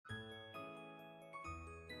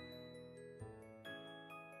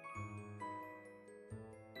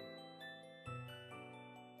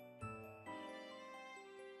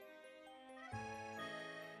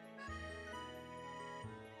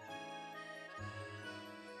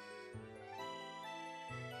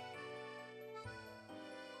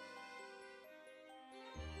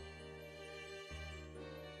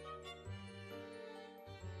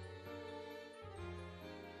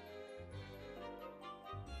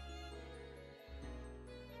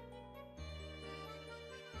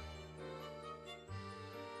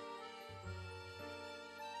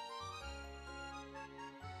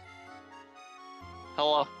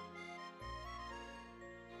Hello.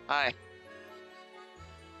 Hi.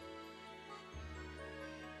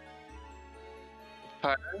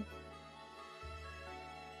 Pardon?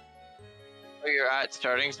 Oh, you're at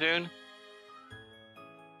starting soon?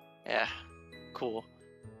 Yeah. Cool.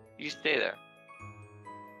 You stay there.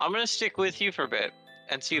 I'm gonna stick with you for a bit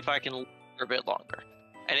and see if I can live for a bit longer.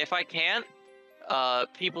 And if I can't,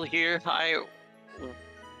 people here,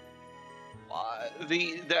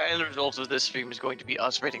 the end result of this stream is going to be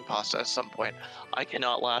us raiding pasta at some point. I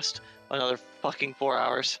cannot last another fucking 4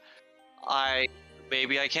 hours.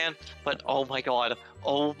 Maybe I can, but oh my god,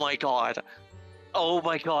 oh my god, oh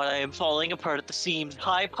my god, I am falling apart at the seams.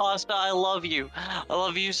 Hi pasta, I love you. I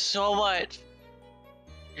love you so much.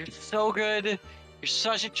 You're so good. You're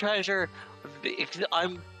such a treasure.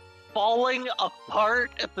 I'm falling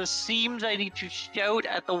apart at the seams. I need to shout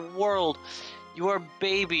at the world. You are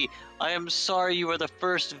baby. I am sorry you are the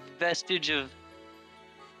first vestige of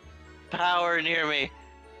power near me.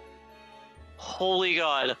 Holy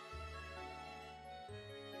God.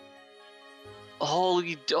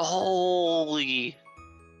 Holy.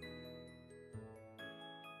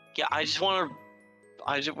 Yeah, I just want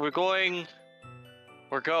to, we're going,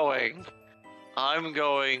 I'm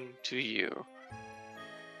going to you.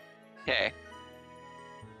 Okay.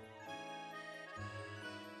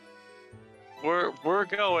 We're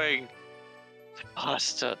going to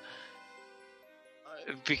pasta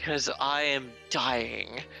because I am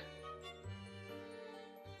dying.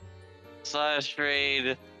 /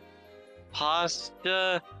 raid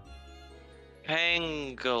pasta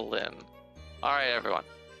pangolin. Alright, everyone.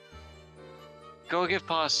 Go give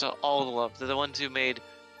pasta all the love. They're the ones who made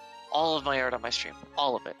all of my art on my stream.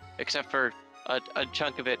 All of it. Except for a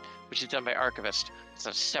chunk of it, which is done by Archivist. It's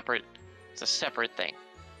a separate thing.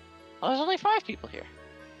 Oh, there's only 5 people here.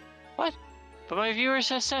 What? But my viewer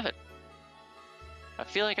says 7. I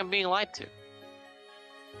feel like I'm being lied to.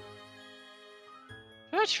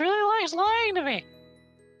 Twitch really likes lying to me.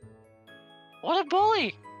 What a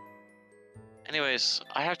bully. Anyways,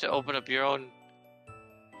 I have to open up your own.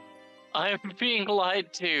 I'm being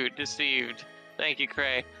lied to, deceived. Thank you,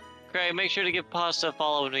 Cray. Cray, make sure to give Pasta a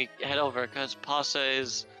follow when we head over, because Pasta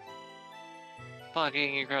is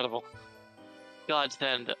fucking incredible.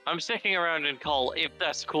 Godsend. I'm sticking around and call if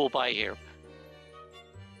that's cool by you.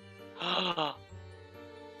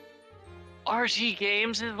 RT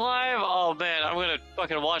Games is live? Oh man, I'm gonna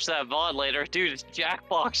fucking watch that VOD later. Dude, it's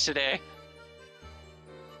Jackbox today.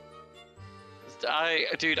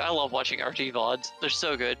 Dude, I love watching RT VODs. They're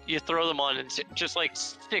so good. You throw them on and it's just like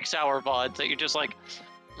 6-hour VODs that you're just like,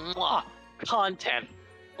 mwah, content.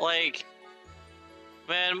 Like,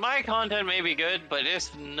 man, my content may be good, but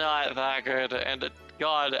it's not that good. And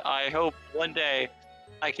God, I hope one day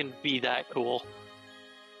I can be that cool.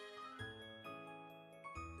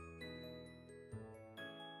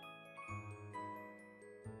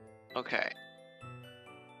 Okay.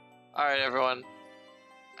 Alright, everyone.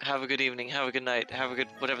 Have a good evening, have a good night, have a good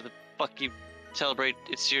whatever the fuck you celebrate.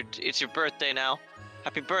 It's your birthday now.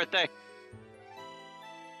 Happy birthday!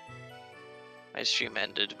 My stream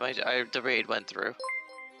ended. The raid went through.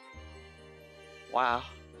 Wow.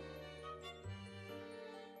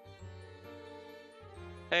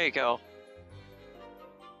 There you go.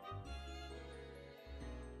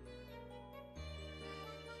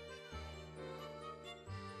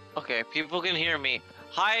 Okay, people can hear me.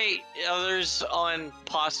 Hi, others on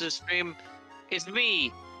Pasta's stream. It's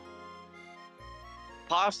me.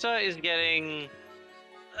 Pasta is getting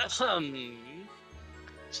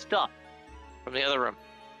stuff from the other room.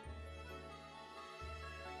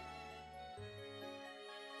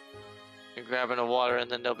 You're grabbing a water,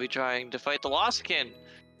 and then they'll be trying to fight the Lostikin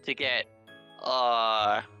to get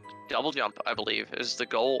double jump, I believe, is the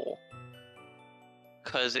goal.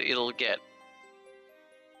 'Cause it'll get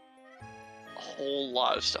a whole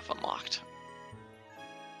lot of stuff unlocked.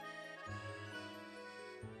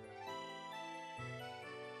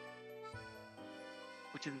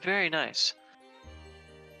 Which is very nice.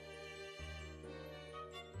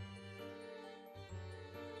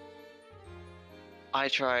 I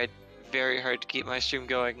tried very hard to keep my stream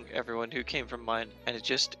going, everyone who came from mine, and it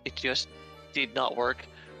just did not work.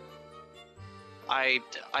 I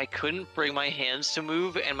couldn't bring my hands to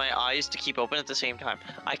move and my eyes to keep open at the same time.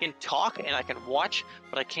 I can talk and I can watch,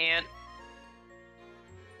 but I can't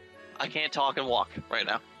talk and walk right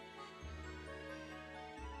now.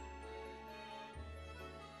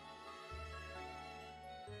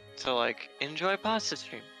 So like, enjoy Pasta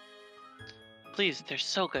stream. Please, they're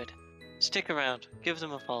so good. Stick around, give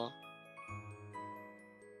them a follow.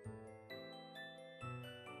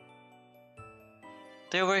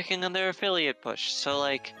 They're working on their affiliate push, so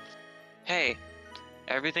like, hey,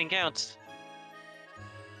 everything counts.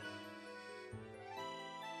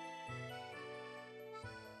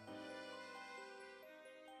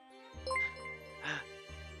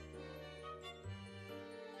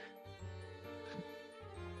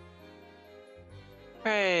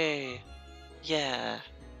 Hooray! Yeah.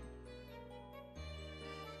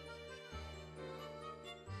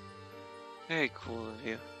 Very cool of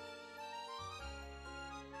you.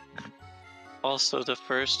 Also, the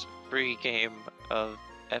first free game of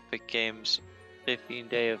Epic Games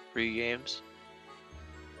 15-day of free games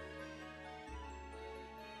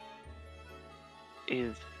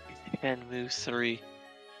is Shenmue 3.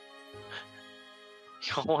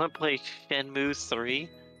 Y'all want to play Shenmue 3?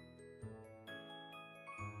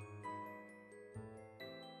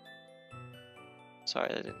 Sorry,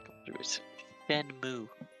 that didn't come through. It's Shenmue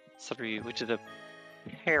 3, which is a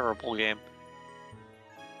terrible game.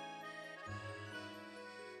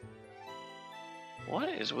 What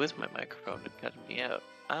is with my microphone cutting me out?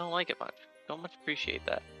 I don't like it much. Don't much appreciate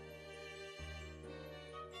that.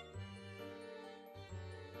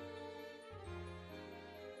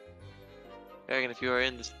 Dragon, if you are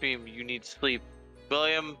in the stream, you need sleep.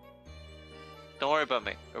 William, don't worry about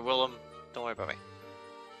me. Or Willem, don't worry about me.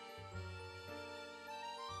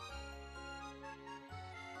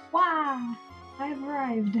 Wow, I've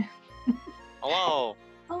arrived. Hello.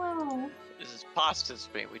 Hello. This is Pasta's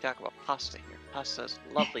stream. We talk about pasta here. Pasta's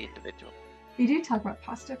a lovely individual. We do talk about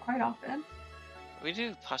pasta quite often. We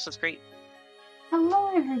do. Pasta's great.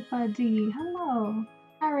 Hello, everybody. Hello.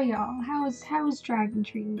 How are y'all? How's Dragon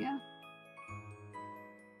treating you?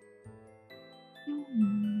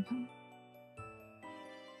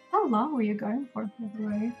 How long were you going for, by the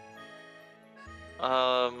way?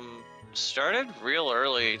 Started real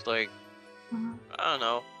early, like, I don't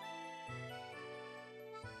know.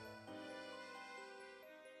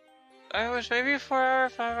 I was maybe a 4-hour,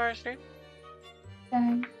 5-hour stream.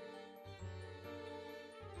 Dang.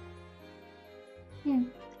 Yeah.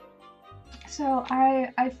 So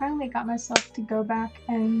I finally got myself to go back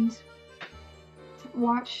and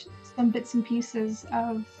watch some bits and pieces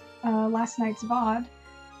of last night's VOD.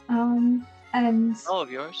 And All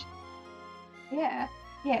of yours. yeah.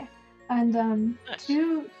 And Nice.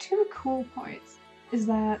 two cool points is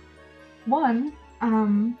that one,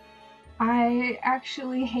 I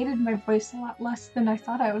actually hated my voice a lot less than I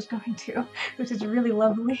thought I was going to, which is really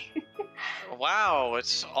lovely. Wow,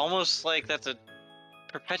 it's almost like that's a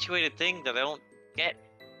perpetuated thing that I don't get.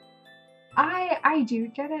 I do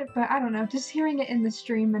get it, but I don't know, just hearing it in the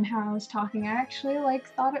stream and how I was talking, I actually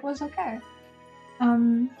thought it was okay.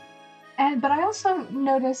 But I also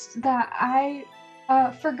noticed that I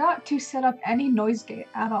forgot to set up any noise gate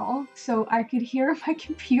at all, so I could hear my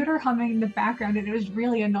computer humming in the background, and it was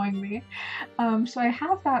really annoying me. So I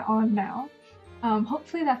have that on now.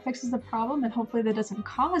 Hopefully that fixes the problem, and hopefully that doesn't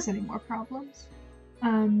cause any more problems.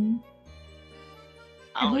 I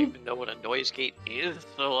don't even know what a noise gate is,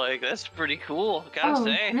 so like that's pretty cool. Gotta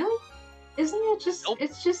say. Really? Isn't it just? Nope.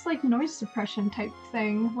 It's just like noise suppression type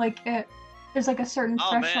thing. Like there's like a certain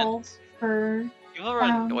threshold for. You ever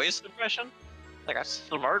run noise suppression? Like a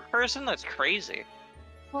smart person? That's crazy.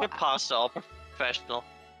 Well, Good pasta, all professional.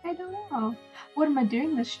 I don't know. What am I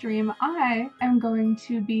doing this stream? I am going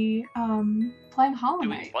to be playing Hollow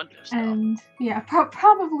Knight, and yeah,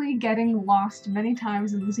 probably getting lost many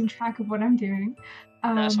times and losing track of what I'm doing.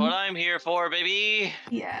 That's what I'm here for, baby.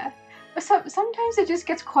 Yeah. So sometimes it just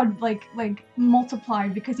gets like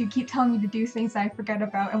multiplied because you keep telling me to do things that I forget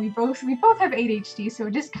about, and we both have ADHD, so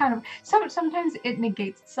it just kind of sometimes it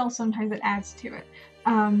negates itself, sometimes it adds to it.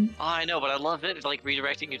 I know, but I love it. It's like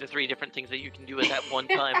redirecting you to 3 different things that you can do at that one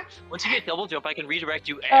time. Once you get double jump, I can redirect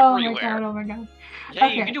you everywhere. Oh my god. Yeah,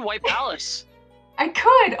 okay. You can do White Palace. I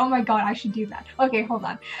could! Oh my god, I should do that. Okay, hold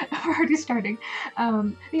on. We're already starting.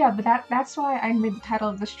 Yeah, but that's why I made the title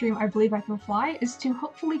of the stream, I Believe I Can Fly, is to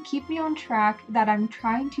hopefully keep me on track that I'm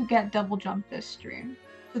trying to get double jump this stream.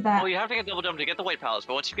 So that... Well, you have to get double jump to get the White Palace,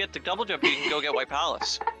 but once you get the double jump, you can go get White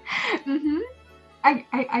Palace.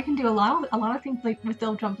 I can do a lot of things like with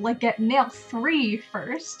double jump, like get nail 3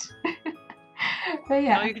 first. But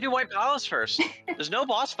yeah. No, you can do White Palace first. There's no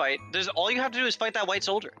boss fight. All you have to do is fight that white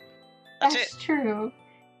soldier. That's true.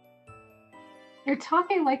 You're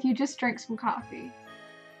talking like you just drank some coffee.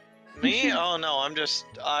 Me? Oh no,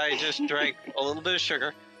 I just drank a little bit of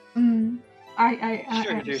sugar. I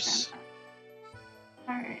sugar juice.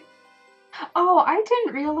 Alright. Oh, I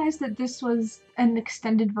didn't realize that this was an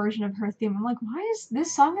extended version of her theme. I'm like, why is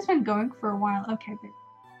this song has been going for a while? Okay, babe.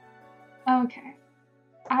 Okay.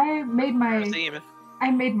 I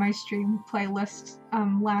I made my stream playlist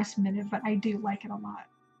last minute, but I do like it a lot.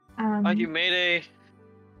 You made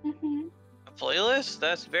mhm. a playlist?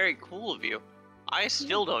 That's very cool of you. I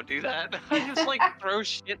still don't do that. I just like throw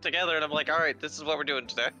shit together and I'm like, alright, this is what we're doing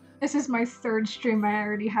today. This is my third stream. I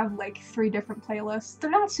already have like 3 different playlists. They're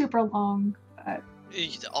not super long, but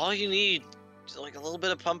All you need is like a little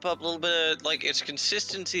bit of pump up, a little bit of like it's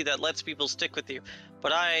consistency that lets people stick with you.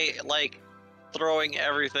 But I like throwing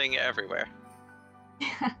everything everywhere.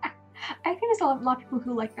 I think there's a lot of people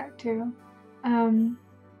who like that too.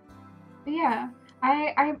 But yeah,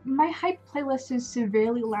 my hype playlist is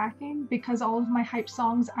severely lacking because all of my hype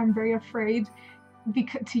songs I'm very afraid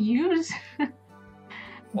to use.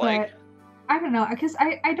 Like, But I don't know, because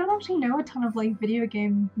I don't actually know a ton of like video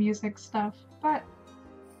game music stuff. But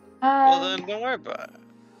well then don't worry about it.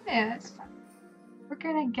 yeah, it's fine. We're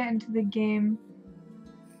gonna get into the game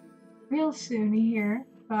real soon here.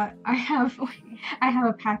 But I have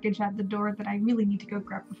a package at the door that I really need to go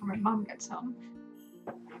grab before my mom gets home.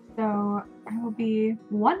 So I will be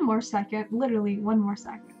one more second, literally one more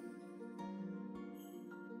second.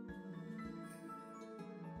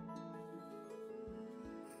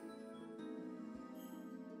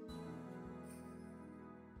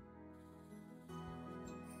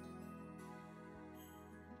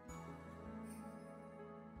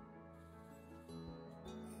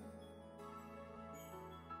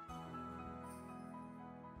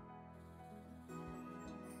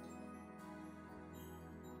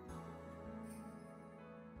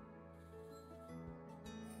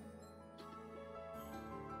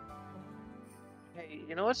 Hey,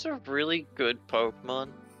 you know what's a really good Pokemon?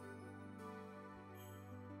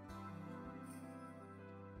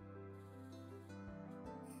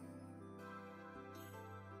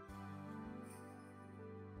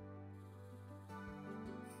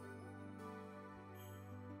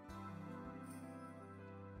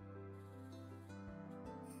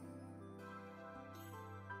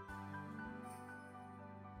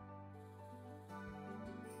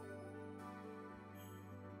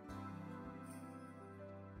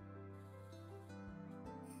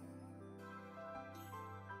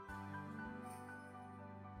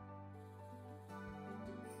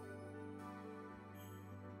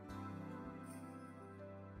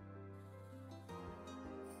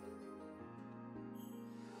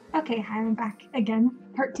 Okay, I'm back again.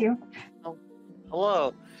 Part 2. Oh,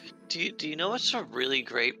 hello. Do you know what's a really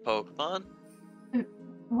great Pokemon?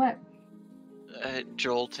 What?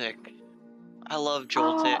 Joltik. I love Oh,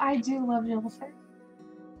 Joltik. I do love Joltik.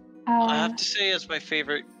 I have to say, as my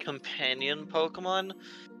favorite companion Pokemon,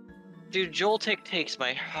 dude, Joltik takes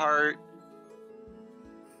my heart.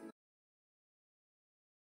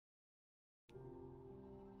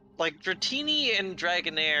 Like, Dratini and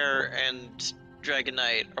Dragonair and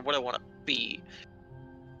Dragonite are what I want to be.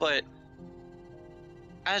 But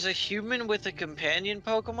as a human with a companion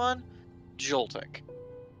Pokemon, Joltik.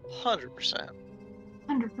 100%.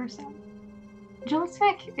 100%.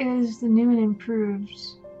 Joltik is the new and improved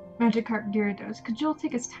Magikarp Gyarados, because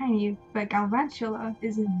Joltik is tiny, but Galvantula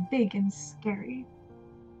is big and scary.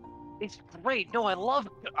 It's great. No, I love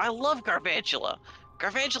Garvantula.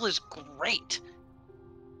 Garvantula is great.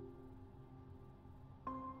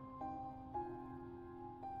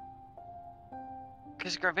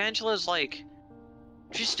 Because Garvantula is like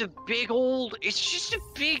just a big old. It's just a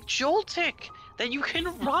big Joltik that you can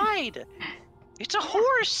ride. It's a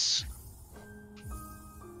horse.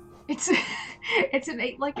 It's it's an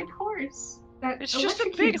 8-legged horse that It's just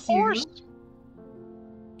a big electrocutes horse. you.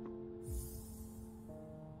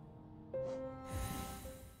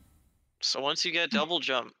 So once you get double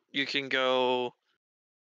jump, you can go.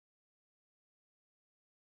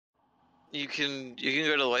 You can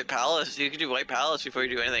go to the White Palace. You can do White Palace before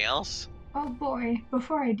you do anything else. Oh boy,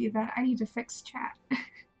 before I do that, I need to fix chat.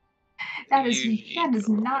 that is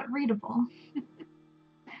not readable.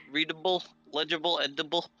 Readable, legible,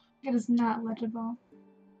 edible. It is not legible.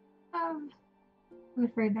 I was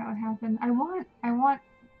afraid that would happen. I want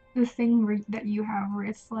the thing that you have where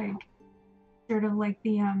it's like sort of like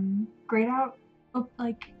the grayed out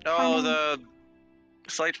like Oh, the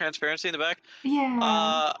slight transparency in the back.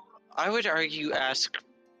 yeah. I would argue ask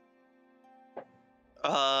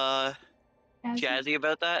Jazzy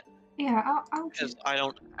about that. Yeah, I'll Because I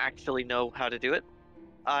don't actually know how to do it.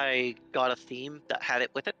 I got a theme that had it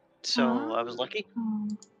with it, so I was lucky.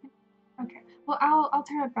 Okay. Well, I'll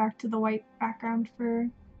turn it back to the white background for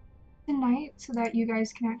tonight so that you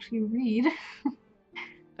guys can actually read.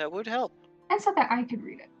 That would help. And so that I could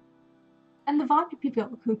read it. and the VOD people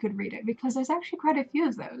who could read it, because there's actually quite a few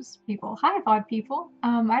of those people. Hi, VOD people.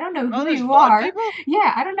 I don't know who Oh, there's you VOD are. people?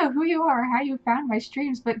 Yeah, I don't know who you are or how you found my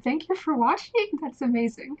streams, but thank you for watching. That's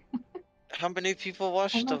amazing. How many people I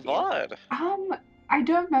watched the love you. VOD? I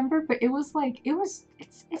don't remember, but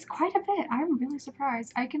it's quite a bit. I'm really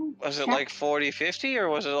surprised. I can Was it check. like 40, 50, or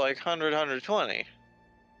was it like 100, 120?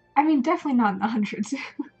 I mean, definitely not in the hundreds.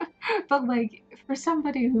 But like for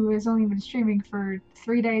somebody who has only been streaming for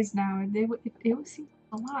 3 days now, it would seem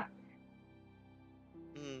a lot.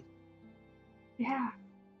 Hmm. Yeah.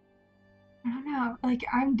 I don't know. Like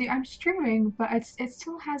I'm streaming, but it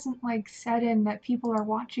still hasn't like set in that people are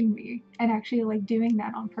watching me and actually like doing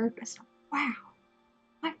that on purpose. Wow.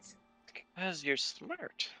 What? Because you're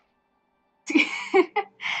smart.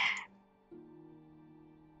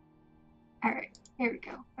 Alright, here we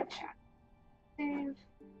go. Let's chat. Save.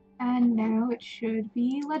 And now it should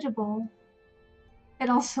be legible.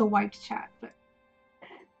 It also wiped chat, but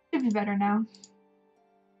should be better now.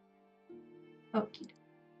 Okay.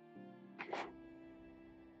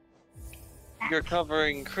 You're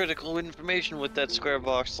covering critical information with that square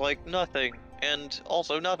box like nothing, and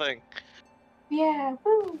also nothing. Yeah,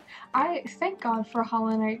 woo! I thank God for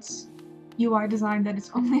Hollow Knight's UI design that it's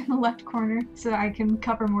only in the left corner, so that I can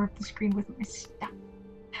cover more of the screen with my stuff.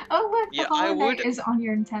 Oh look, Yeah, the Hollow I Knight would. is on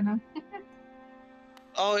your antenna.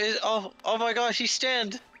 Oh my gosh, he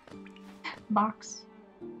stand. Box.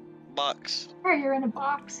 Box. Here, you're in a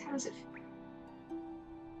box. How does it feel?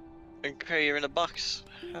 Okay, you're in a box.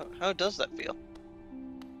 How does that feel?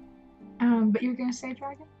 But you're gonna say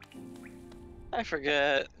dragon? I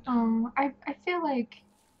forget. I feel like,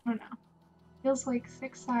 I don't know. Feels like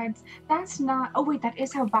 6 sides. That's not, oh wait, that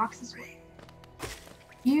is how boxes work.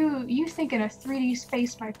 You think in a 3D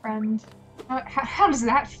space, my friend. How does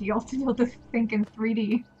that feel to be able to think in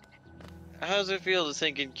 3D? How does it feel to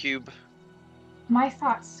think in cube? My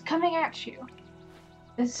thoughts coming at you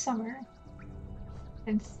this summer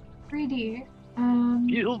in 3D.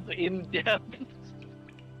 Feels in depth.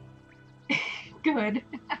 Good.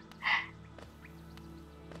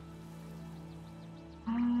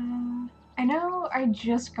 I know I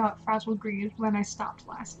just got Frazzled Greed when I stopped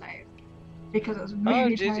last night because I was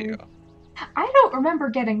very Did tired. you? I don't remember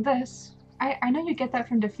getting this. I know you get that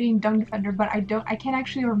from defeating Dung Defender, but I can't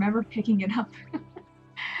actually remember picking it up.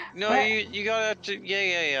 No, But, you gotta have to.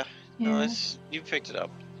 Yeah. No, yeah. you picked it up.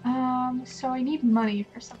 So I need money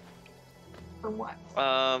for something. For what?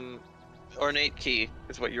 Ornate key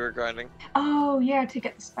is what you were grinding. Oh yeah, to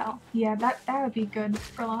get the spell. Yeah, that would be good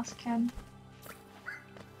for Lost Kin.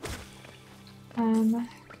 So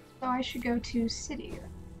I should go to City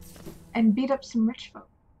and beat up some rich folk.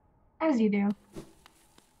 As you do.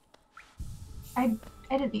 I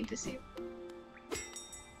didn't need to see.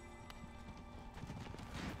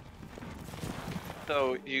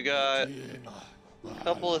 So you got a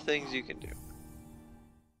couple of things you can do.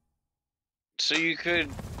 So you could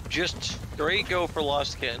just straight go for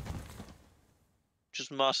Lost Kin.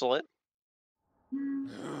 Just muscle it.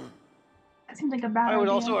 That seems like a bad idea. I would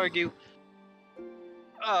also argue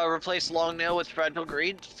replace Long Nail with Fragile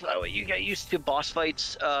Greed, so that way you get used to boss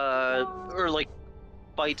fights, or like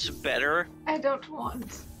fights better. I don't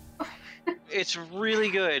want. It's really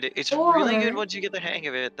good. It's really good once you get the hang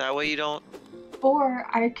of it. That way you don't. Or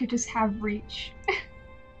I could just have reach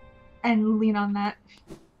and lean on that.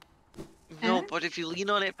 No, but if you lean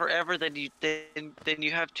on it forever, then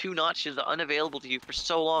you have 2 notches unavailable to you for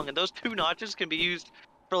so long, and those 2 notches can be used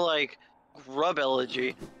for like grub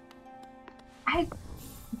elegy.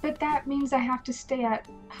 But that means I have to stay at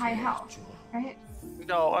high health, right?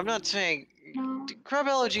 No, I'm not saying. No. Grub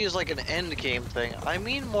elegy is like an end game thing. I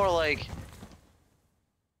mean more like.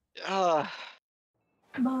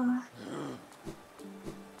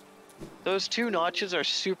 Those 2 notches are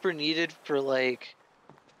super needed for like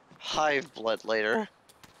hive blood later.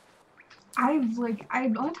 The only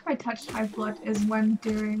time I touched Hive Blood is when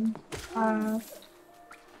during White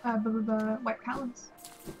Palace.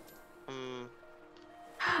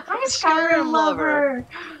 Hi, Skyrim Lover!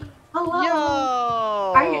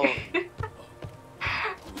 Hello! Yo!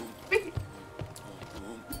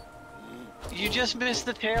 You just missed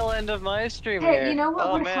the tail end of my stream Hey, here. you know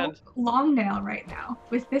what would man. help Longnail right now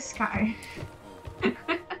with this guy?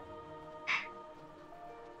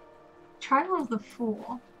 Trial of the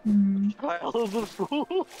Fool. Trial of the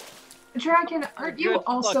Fool? Dragon, aren't you Good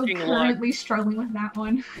also fucking currently struggling with that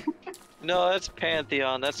one? No, that's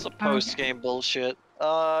Pantheon. That's the post-game bullshit.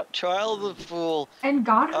 Trial of the Fool. And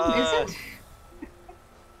Godhome isn't?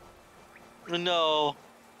 No.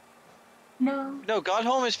 No. No,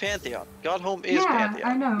 Godhome is Pantheon. Godhome is Pantheon. Yeah,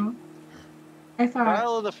 I know. I thought,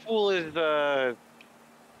 Trial of the Fool is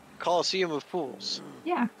Coliseum of Fools.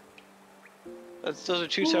 yeah. Those are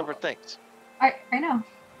two separate things. I know.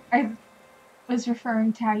 I was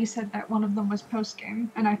referring to how you said that one of them was post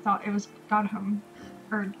game, and I thought it was God Home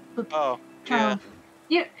or the Oh, Trial.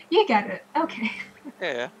 Yeah. You get it. Okay.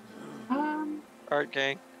 Yeah. Art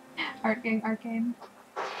gang. Art game.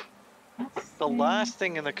 The last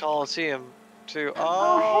thing in the Coliseum, too.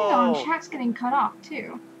 Oh, hang on. Chat's getting cut off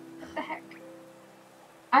too. What the heck?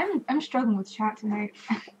 I'm struggling with chat tonight.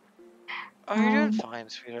 Oh, you're doing fine,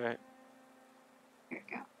 sweetheart. There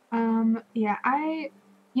we go. Yeah, I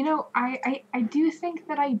do think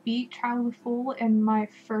that I beat Trial of the Fool in my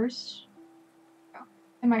first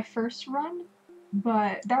run,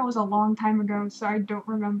 but that was a long time ago, so I don't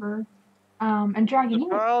remember. And Dragon,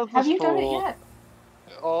 have you done it yet?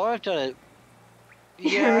 Oh, I've done it.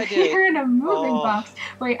 Yeah, I did. You're in a moving box.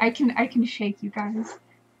 Wait, I can shake you guys.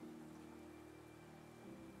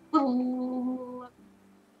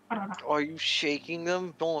 Are you shaking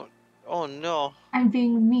them? Don't. Oh no. I'm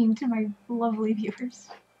being mean to my lovely viewers.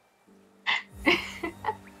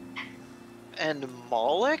 And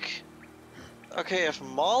Moloch? Okay, if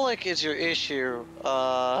Moloch is your issue,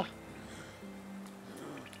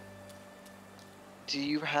 do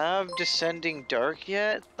you have Descending Dark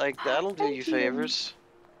yet? Like, that'll do you favors.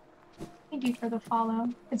 Thank you for the follow.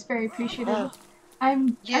 It's very appreciated.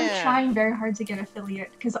 I'm trying very hard to get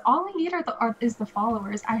affiliate because all I need is the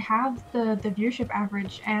followers. I have the viewership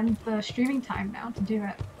average and the streaming time now to do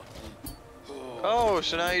it. Oh,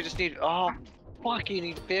 so now you just need fuck, you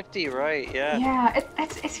need 50, right? Yeah. Yeah,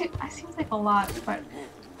 it seems like a lot, but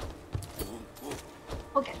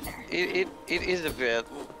we'll get there. It is a bit.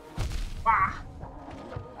 Wow.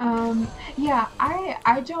 Yeah,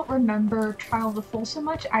 I don't remember Trial of the Fool so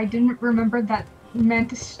much. I didn't remember that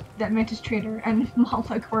Mantis Trader and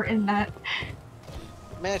Moloch were in that.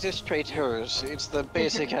 Mantis Traitors. It's the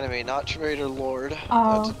basic enemy, not Trader Lord.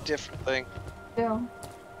 Oh. That's a different thing. Still.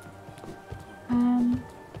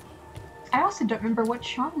 I also don't remember what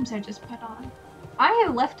charms I just put on. I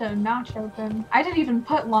left a notch open. I didn't even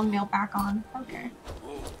put long nail back on. Okay.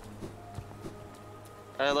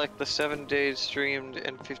 I like the 7 days streamed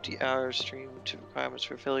and 50 hours streamed to requirements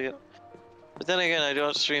for affiliate. But then again, I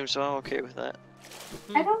don't stream, so I'm okay with that.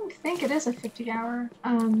 I don't think it is a 50-hour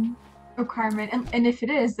requirement, and if it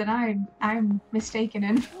is, then I'm mistaken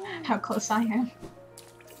in how close I am.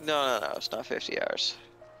 No, it's not 50 hours.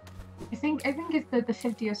 I think it's the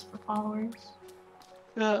 50th for followers.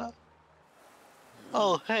 Yeah.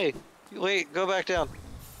 Oh, hey, wait, go back down.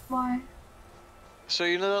 Why? So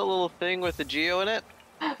you know that little thing with the geo in it?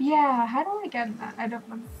 Yeah, how do I get that? I don't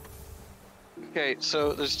know. Okay,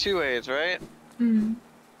 so there's two ways, right?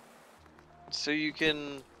 So you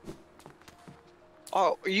can...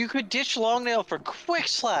 Oh, you could ditch long nail for quick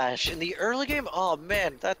slash in the early game? Oh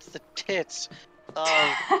man, that's the tits.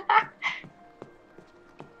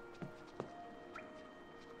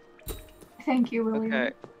 Thank you, William.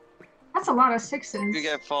 Okay. That's a lot of sixes. You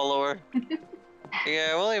get follower.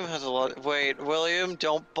 Yeah, William has a lot. Wait, William,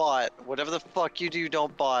 don't bot. Whatever the fuck you do,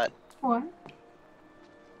 don't bot. What?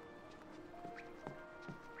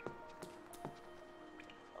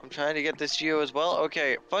 I'm trying to get this geo as well.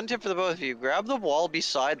 Okay, fun tip for the both of you. Grab the wall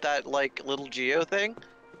beside that, like, little geo thing.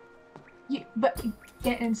 But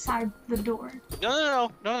get inside the door. No.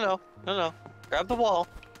 Grab the wall.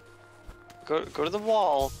 Go to the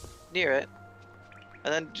wall near it,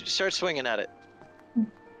 and then start swinging at it.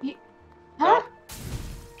 Huh? No?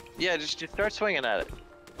 Yeah, just start swinging at it.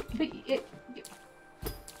 But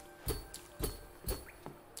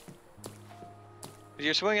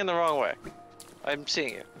You're swinging the wrong way. I'm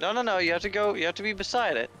seeing you. No. You have to go. You have to be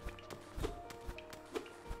beside it.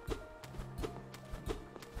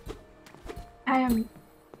 I am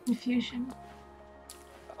confusion.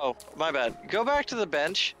 Oh, my bad. Go back to the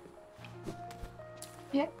bench.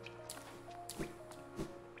 Yeah.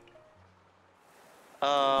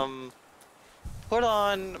 Put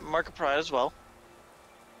on Mark of Pride as well.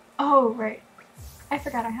 Oh, right. I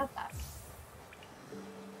forgot I had that.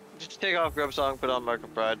 Just take off Grub Song, put on Mark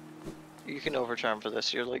of Pride. You can overcharm for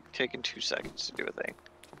this. You're like taking 2 seconds to do a thing.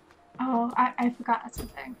 Oh, I forgot that's a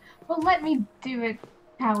thing. Well, let me do it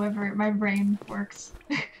however my brain works.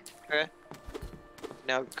 Okay.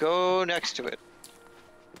 Now go next to it.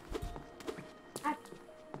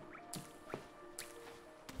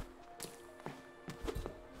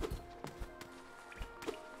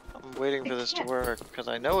 I'm waiting for this to work, because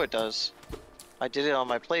I know it does. I did it on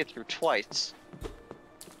my playthrough twice.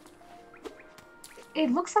 It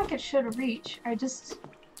looks like it should reach. I'm does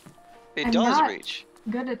not reach.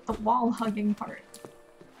 good at the wall hugging part.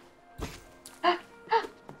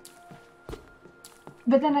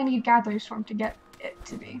 But then I need Gathering Storm to get it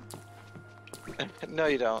to be. No,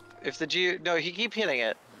 you don't. If the Geo... No, he keep hitting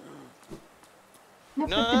it. No,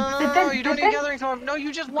 No, you don't need Gathering Storm. No,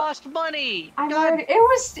 you just lost money. I'm God. already,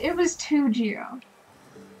 it was 2 Geo.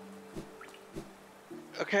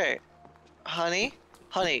 Okay. Honey,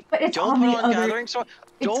 But it's don't on put the on other, Gathering Storm.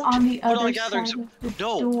 it's Don't on the put other on Gathering side Storm. of the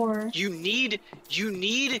No, door. you need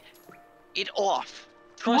it off.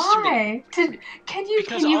 Trust Why? me. Can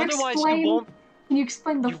Because you otherwise explain? Can you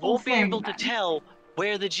explain the you full won't be thing able to then? tell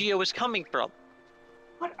where the Geo is coming from.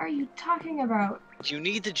 What are you talking about? You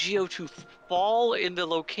need the Geo to fall in the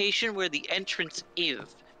location where the entrance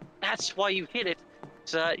is. That's why you hit it,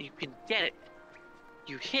 so that you can get it.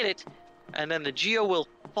 You hit it, and then the Geo will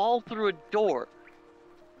fall through a door.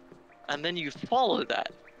 And then you follow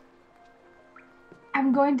that.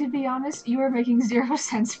 I'm going to be honest, you are making 0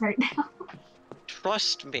 sense right now.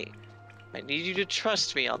 Trust me. I need you to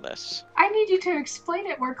trust me on this. I need you to explain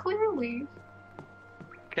it more clearly.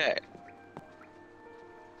 Okay.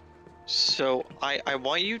 So, I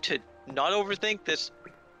want you to not overthink this.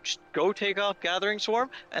 Just go take off Gathering Swarm,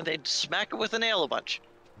 and then smack it with a nail a bunch.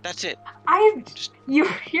 That's it.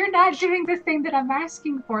 You're not doing the thing that I'm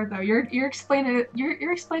asking for though. You're explaining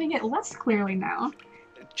it less clearly now.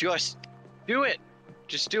 Just do it.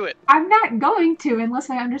 Just do it. I'm not going to unless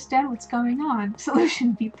I understand what's going on.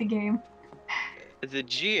 Solution, beat the game. The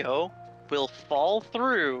Geo will fall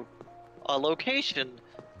through a location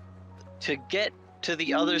to get to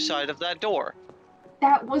the other side of that door.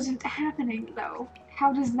 That wasn't happening though.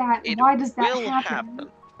 How does that? It why does that will happen?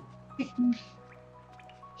 You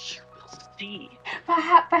will see. But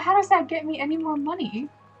how does that get me any more money?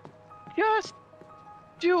 Just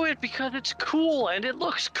do it because it's cool and it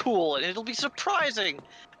looks cool and it'll be surprising.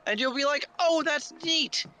 And you'll be like, oh, that's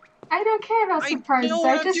neat. I don't care about surprises.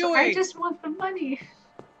 I just want the money.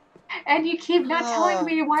 And you keep not telling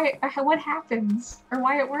me what happens or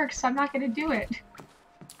why it works, so I'm not gonna do it.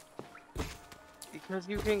 Because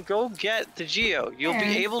you can go get the Geo. You'll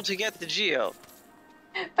be able to get the Geo.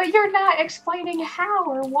 But you're not explaining how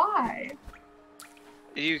or why.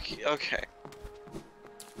 Okay.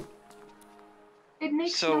 It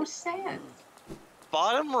makes no sense.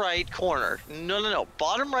 Bottom right corner. No.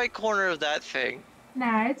 Bottom right corner of that thing.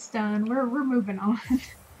 Nah, it's done. We're moving on.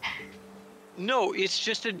 No, it's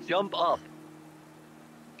just a jump up.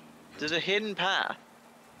 There's a hidden path.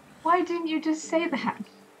 Why didn't you just say that?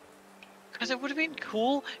 Because it would have been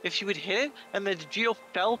cool if you would hit it and the Geo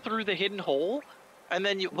fell through the hidden hole, and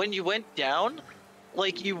then when you went down,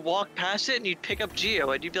 like you walk past it and you'd pick up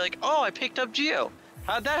Geo and you'd be like, oh, I picked up Geo.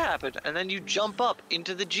 How'd that happen? And then you jump up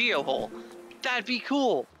into the Geo hole. That'd be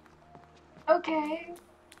cool. Okay.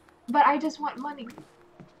 But I just want money.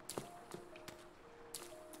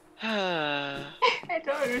 I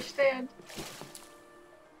don't understand.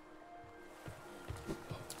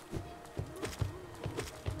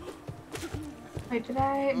 Wait, did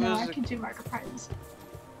I? No, I can do marker prizes.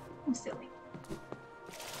 I'm silly.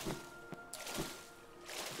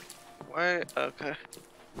 Why? Okay.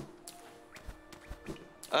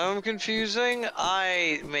 I'm confusing.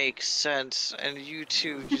 I make sense, and you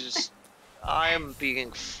two just... I'm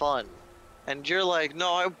being fun. And you're like,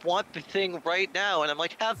 no, I want the thing right now. And I'm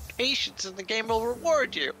like, have patience and the game will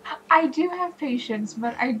reward you. I do have patience,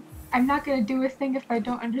 but I'm not going to do a thing if I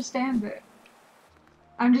don't understand it.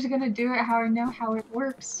 I'm just going to do it how I know how it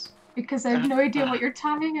works. Because I have no idea what you're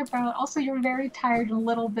talking about. Also, you're very tired and a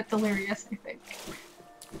little bit delirious, I think.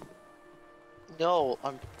 No,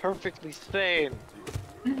 I'm perfectly sane.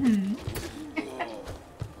 Mm-hmm.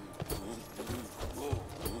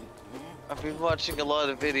 I've been watching a lot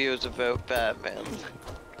of videos about Batman.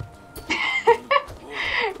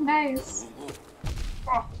 Nice.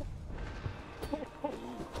 Oh.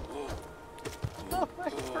 Oh, my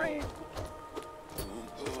brain.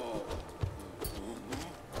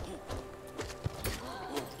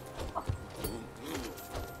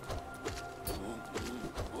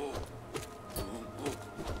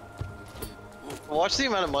 Watch the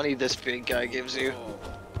amount of money this big guy gives you.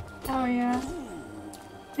 Oh yeah.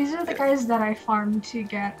 These are the guys that I farmed to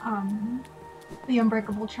get the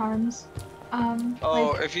unbreakable charms.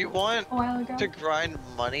 Oh, like if you want a while ago. To grind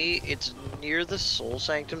money, it's near the Soul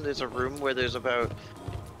Sanctum. There's a room where there's about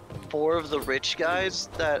 4 of the rich guys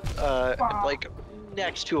that like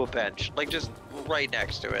next to a bench, like just right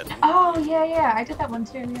next to it. Oh yeah, I did that one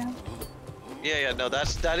too. Yeah. Yeah, no,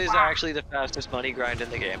 that is actually the fastest money grind in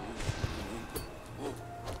the game.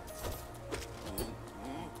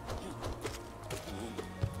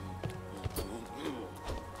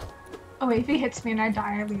 Oh wait, if he hits me and I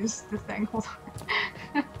die, I lose the thing. Hold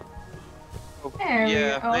on.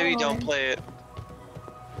 Yeah, maybe don't play it.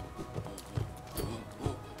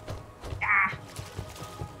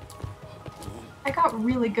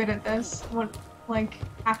 really good at this, like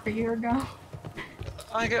half a year ago.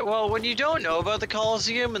 Well, when you don't know about the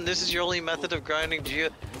Colosseum and this is your only method of grinding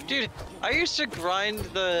dude, I used to grind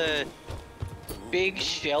the big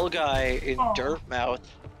shell guy in Dirtmouth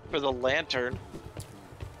for the lantern.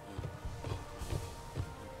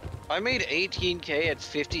 I made 18k at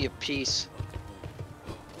 50 apiece.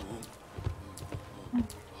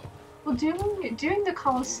 Well, doing the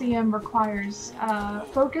Colosseum requires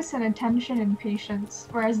focus and attention and patience,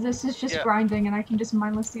 whereas this is just grinding and I can just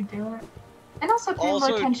mindlessly do it. And also pay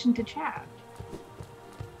more attention to chat.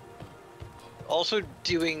 Also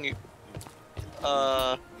doing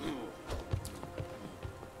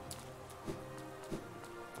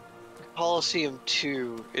Colosseum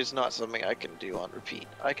 2 is not something I can do on repeat.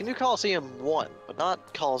 I can do Colosseum 1, but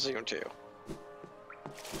not Colosseum 2.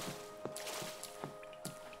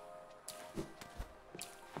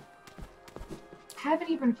 I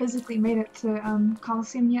haven't even physically made it to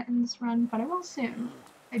Colosseum yet in this run, but I will soon.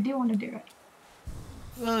 I do want to do it.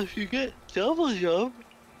 Well, if you get double jump.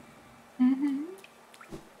 Mm-hmm.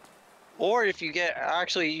 Or if you get,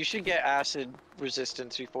 actually, you should get acid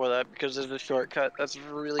resistance before that because there's a shortcut that's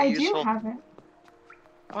really useful. I do have it.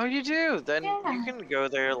 Oh, you do? Then you can go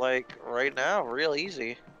there, like, right now, real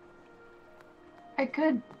easy. I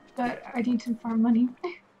could, but I need to farm money.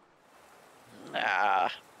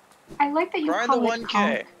 Ah. I like that you Grind call the it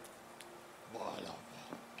 1K.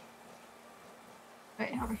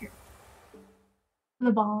 Wait, over here.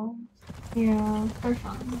 The balls. Yeah, they're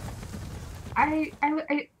fun.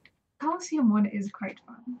 Colosseum 1 is quite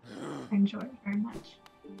fun. I enjoy it very much.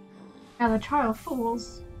 Now the Trial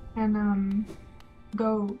Fools can,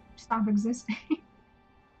 go stop existing.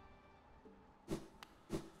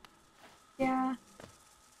 Yeah.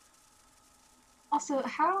 Also,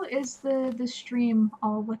 how is the stream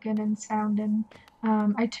all looking and sounding?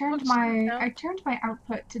 I turned my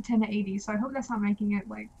output to 1080, so I hope that's not making it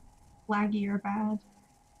like laggy or bad.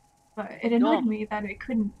 But it annoyed me that it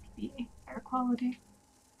couldn't be higher quality.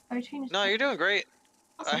 So I changed. No, you're doing great.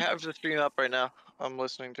 Awesome. I have the stream up right now. I'm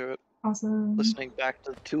listening to it. Awesome. Listening back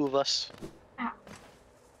to the two of us. Ah.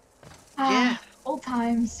 Yeah. Old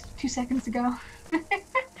times. 2 seconds ago.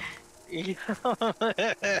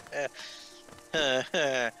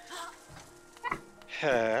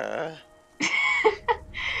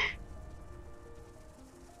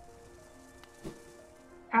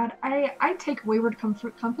 God, I take Wayward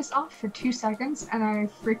Compass off for 2 seconds and I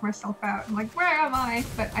freak myself out. I'm like, where am I?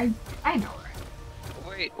 But I know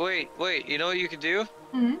where I am. Wait. You know what you could do?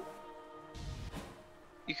 Hmm?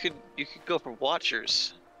 You could go for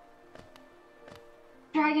Watchers.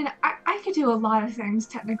 Dragon, I could do a lot of things,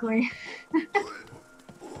 technically.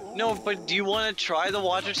 No, but do you want to try the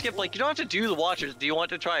Watcher skip? Like, you don't have to do the Watchers. Do you want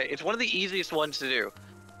to try it? It's one of the easiest ones to do.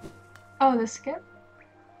 Oh, the skip?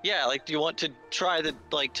 Yeah, like, do you want to try the,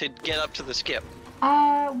 like, to get up to the skip?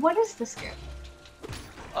 What is the skip?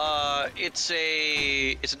 It's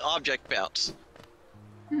an object bounce.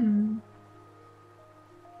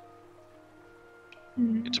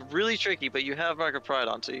 It's really tricky, but you have Mark of Pride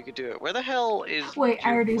on, so you could do it. Where the hell is Wait,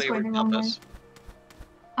 I already was going the wrong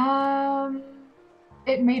way.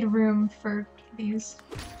 It made room for these.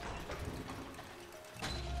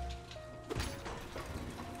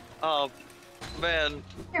 Oh, man.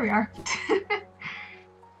 Here we are.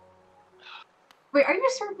 Wait, are you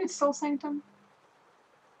certain it's Soul Sanctum?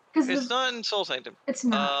 It's not in Soul Sanctum. It's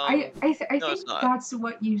not. I think not. That's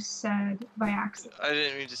what you said by accident. I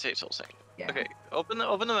didn't mean to say Soul Sanctum. Yeah. Okay, open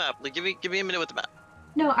the map. Like, give me a minute with the map.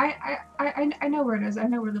 No, I know where it is. I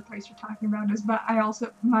know where the place you're talking about is, but I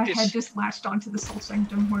also my head just latched onto the Soul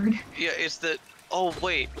Sanctum word. Yeah, it's the. Oh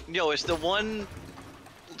wait, no, it's the one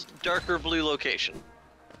darker blue location.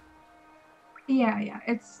 Yeah.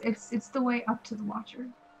 It's the way up to the Watcher.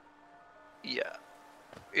 Yeah,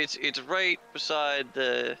 it's right beside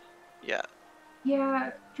the. Yeah.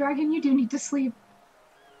 Yeah, Dragon, you do need to sleep.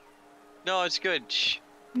 No, it's good. Shh.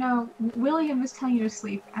 No, William is telling you to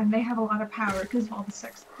sleep, and they have a lot of power because of all the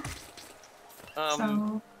sex.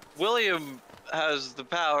 So... William has the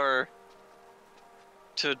power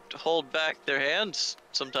to hold back their hands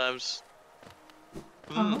sometimes.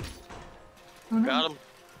 Oh. Oh, no. Got him.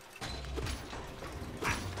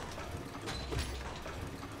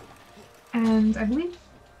 And I believe...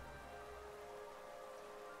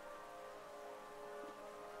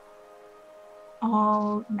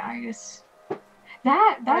 Oh, nice.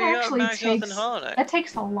 That actually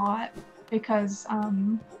takes a lot because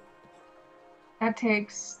doesn't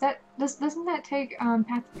that take Path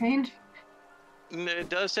of Pain? It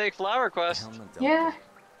does take Flower Quest. Yeah.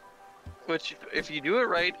 which if you do it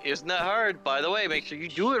right, isn't that hard. By the way, make sure you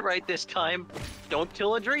do it right this time. Don't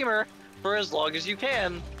kill a dreamer for as long as you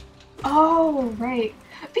can. Oh, right.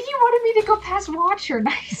 But you wanted me to go past Watcher.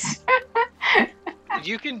 Nice.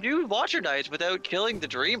 You can do Watcher Knights without killing the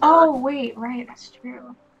dreamer. Oh, wait, right, that's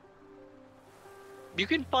true. You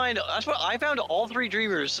can find, that's what I found, all 3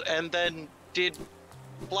 dreamers and then did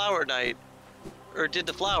Flower Knight, or did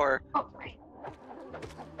the flower. Oh, right.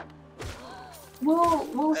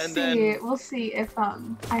 We'll And see. then- We'll see if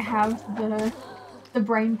I have the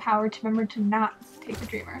brain power to remember to not take the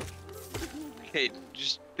dreamer. Okay,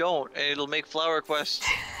 just don't, and it'll make Flower Quest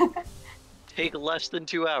take less than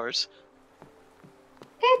 2 hours.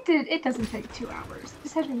 It doesn't take 2 hours.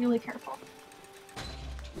 Just have to be really careful.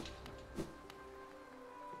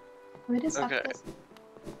 Oh, it is up Okay. this.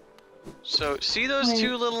 So see those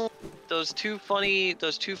Wait. those two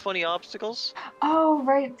funny obstacles? Oh,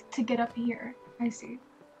 right, to get up here. I see.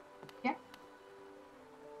 Yeah.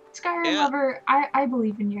 Skyrim Yeah. lover, I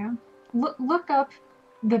believe in you. Look up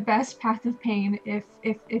the best path of pain if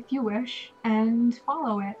you wish, and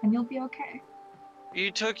follow it, and you'll be okay.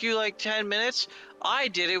 It took you like 10 minutes? I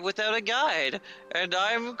did it without a guide, and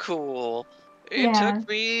I'm cool. It Yeah. took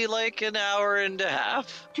me like an hour and a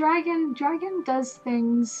half. Dragon does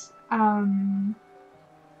things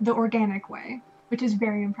the organic way, which is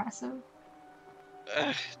very impressive.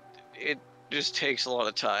 It just takes a lot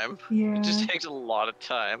of time. Yeah. It just takes a lot of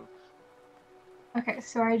time. Okay,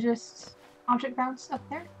 so I just object bounce up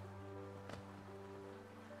there.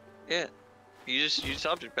 Yeah. You just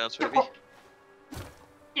object bounce, baby. Oh.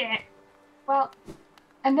 Yeah. Well,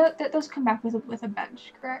 and those come back with a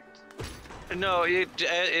bench, correct? No,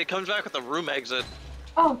 it comes back with a room exit.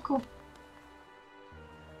 Oh, cool.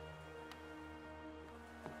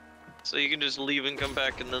 So you can just leave and come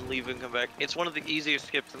back and then leave and come back. It's one of the easiest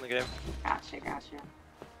skips in the game. Gotcha.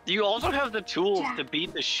 You also have the tools Yeah. to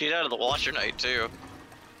beat the shit out of the Watcher Knight too.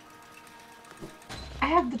 I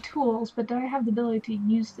have the tools, but do I have the ability to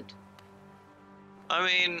use the tools? I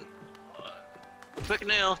mean, Quick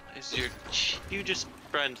Nail is your hugest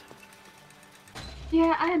friend.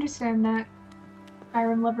 Yeah, I understand that.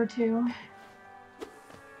 Skyrim lover too.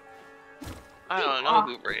 I don't know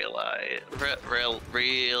who Rail.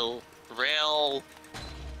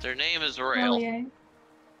 Their name is Rail. Really?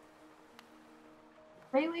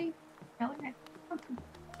 Really? Really? Okay.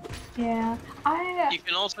 Yeah, You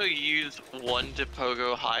can also use one to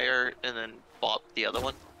pogo higher and then bop the other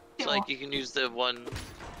one. So like you can use the one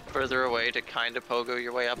further away to kind of pogo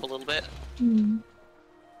your way up a little bit.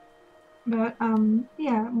 But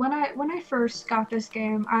yeah, when I first got this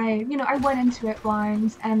game, I went into it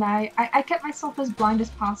blind, and I kept myself as blind as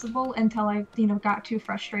possible until I got too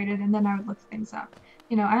frustrated, and then I would look things up.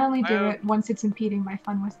 I only do it once it's impeding my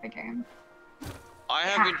fun with the game. I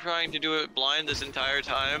have been trying to do it blind this entire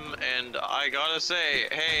time, and I gotta say,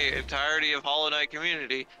 hey, entirety of Hollow Knight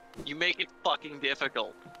community, you make it fucking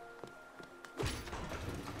difficult.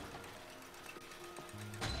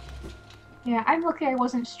 Yeah, I'm lucky I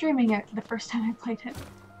wasn't streaming it the first time I played it.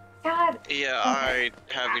 God. Yeah, Okay.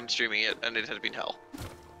 I have been streaming it, and it has been hell.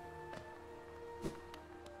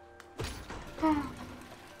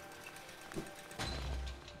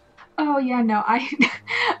 Oh yeah, no, I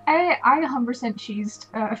 100% cheesed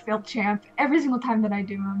a failed champ every single time that I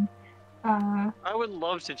do him. I would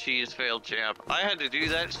love to cheese failed champ. I had to do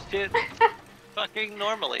that shit fucking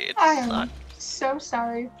normally. It I am sucked. so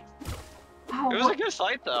sorry. Oh, It was a good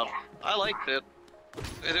fight though. Yeah. I liked it.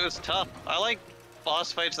 It was tough. I like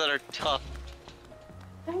boss fights that are tough,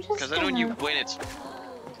 I'm just because then when you gonna- win, it's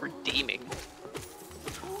redeeming.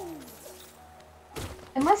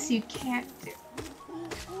 Unless you can't do.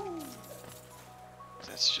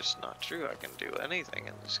 That's just not true. I can do anything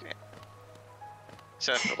in this game.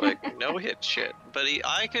 Except for like no-hit shit. But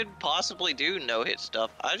I could possibly do no-hit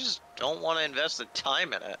stuff. I just don't want to invest the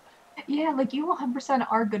time in it. Yeah, like you 100%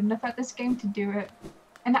 are good enough at this game to do it.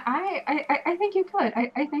 And I think you could.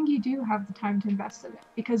 I think you do have the time to invest in it,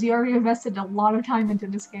 because you already invested a lot of time into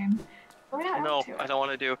this game. Why not No, add to I it? don't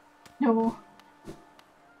want to do. No.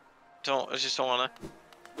 I just don't want to.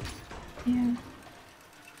 Yeah.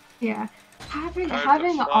 Yeah. Having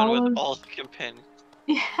Fun all with of all the companions.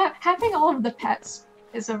 yeah, having all of the pets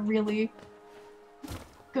is a really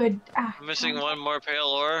good. I'm missing one more pale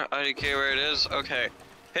ore. IDK where it is. Okay.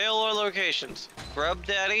 Pale ore locations. Grub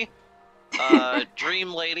Daddy.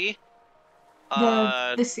 Dream Lady.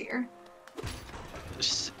 The seer.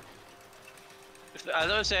 As I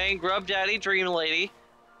was saying, Grub Daddy, Dream Lady.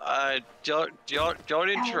 Don't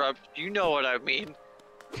interrupt. You know what I mean.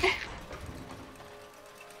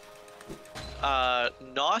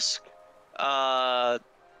 Nosk.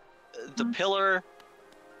 the pillar,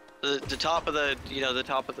 the top of the the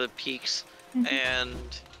top of the peaks,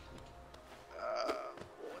 and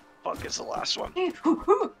what the fuck is the last one?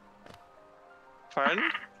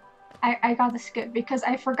 Pardon? I got the skip because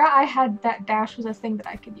I forgot I had that dash was a thing that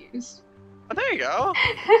I could use. Oh, there you go.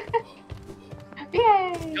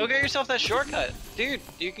 Yay! Go get yourself that shortcut, dude.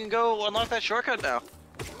 You can go unlock that shortcut now.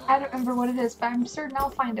 I don't remember what it is, but I'm certain I'll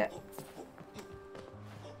find it.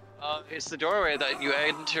 It's the doorway that you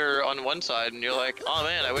enter on one side, and you're like, oh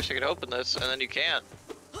man, I wish I could open this, and then you can't.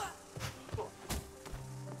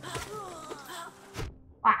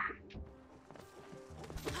 Wow.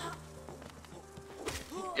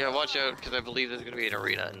 Yeah, watch out, because I believe there's going to be an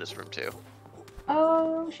arena in this room too.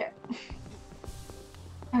 Oh shit.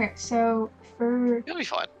 Okay, so for... It'll be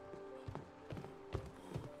fun.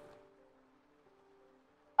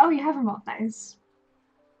 Oh, you have remote, nice.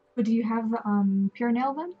 But do you have pure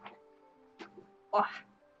nail then? Oh.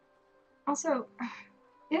 Also,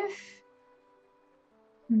 if...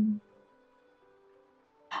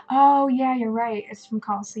 Oh yeah, you're right. It's from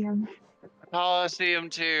Coliseum. Coliseum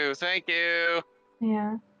 2, thank you!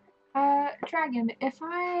 Yeah. Dragon, if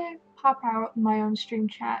I pop out my own stream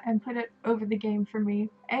chat and put it over the game for me,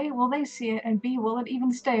 A, will they see it, and B, will it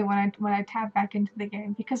even stay when I tab back into the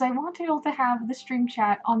game? Because I want to be able to have the stream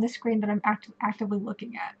chat on the screen that I'm actively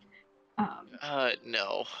looking at.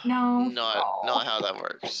 No. No? Not how that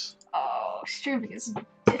works. Oh, streaming is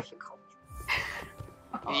difficult.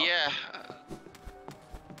 Yeah.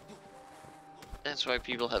 That's why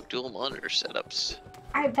people have dual monitor setups.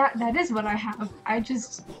 That is what I have.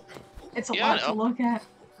 It's a lot to look at.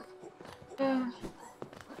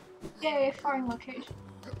 Yay, foreign location.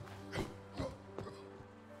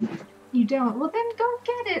 You don't? Well then go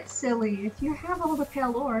get it, silly, if you have all the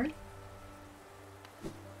pale ore.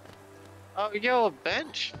 Oh, yo, a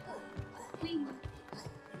bench. Whee.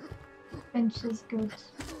 Bench is good.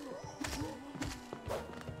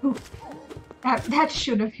 Ooh. That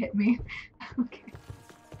should have hit me. Okay.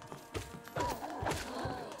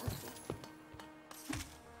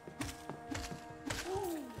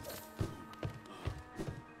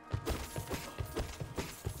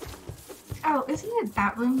 Oh, isn't it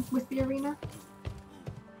that room with the arena?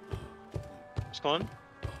 Which one?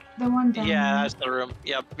 The one down there. That's the room.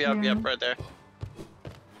 Yep, right there.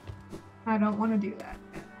 I don't want to do that.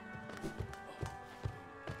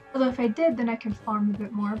 Although if I did, then I could farm a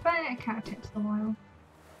bit more, but it kind of takes a while.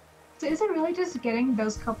 So is it really just getting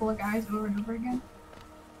those couple of guys over and over again?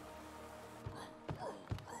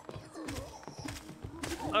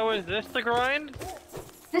 Oh, is this the grind?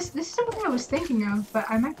 This is something I was thinking of, but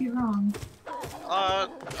I might be wrong.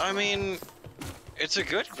 I mean, it's a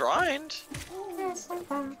good grind. Yeah, it's not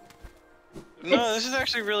bad. No, this is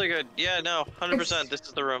actually really good. Yeah, no, 100%, this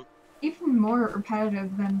is the room. Even more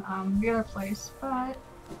repetitive than the other place, but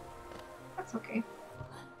that's okay.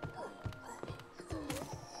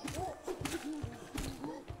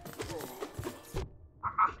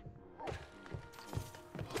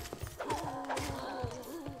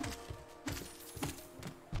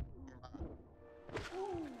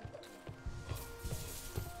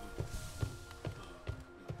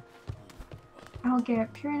 I'll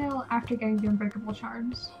get Pure Nail after getting the Unbreakable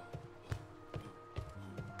Charms.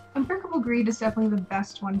 Unbreakable Greed is definitely the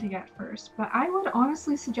best one to get first, but I would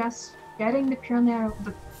honestly suggest getting the Pure Nail,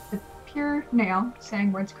 the Pure Nail,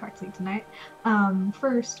 saying words correctly tonight,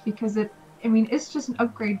 first, because it's just an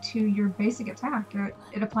upgrade to your basic attack.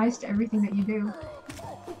 It applies to everything that you do.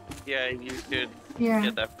 Yeah, you should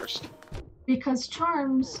get that first. Because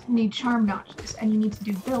charms need charm notches, and you need to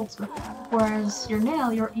do builds with them. Whereas your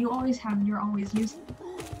nail, you always have and you're always using.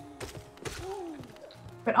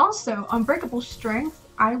 But also, Unbreakable Strength,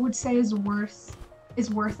 I would say is worth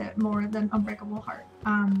it more than Unbreakable Heart.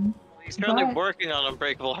 He's currently working on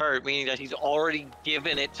Unbreakable Heart, meaning that he's already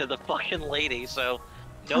given it to the fucking lady, so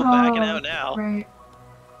no backing out now. Right.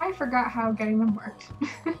 I forgot how getting them worked.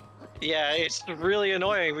 Yeah, it's really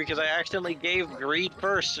annoying because I accidentally gave Greed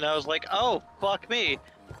first, and I was like, oh, fuck me.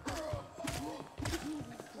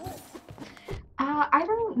 I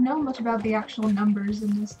don't know much about the actual numbers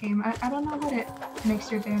in this game. I don't know what it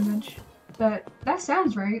makes your damage, but that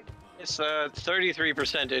sounds right. It's a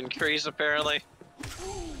 33% increase, apparently.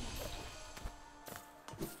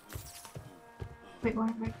 Wait,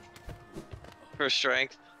 why? For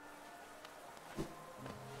strength.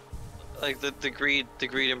 Like the greed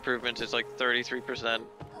improvement is like 33%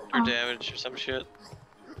 for damage or some shit.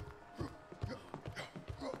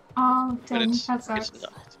 Oh, dang, that sucks. It's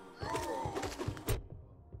nuts.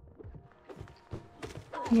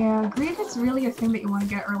 Yeah, greed is really a thing that you want to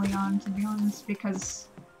get early on, to be honest, because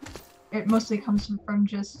it mostly comes from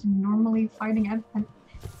just normally fighting.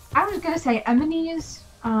 I was gonna say enemies.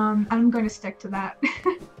 I'm going to stick to that.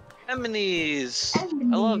 Enemies. I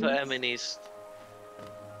love enemies.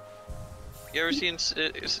 You ever seen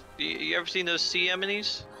those sea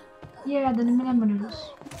enemies? Yeah, the anemones.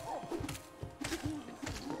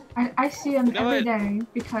 I see them every day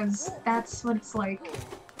because that's what it's like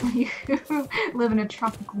when you live in a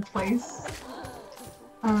tropical place.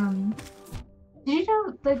 Did you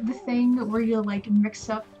know the thing where you like mix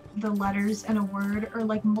up the letters in a word or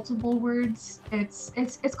like multiple words? It's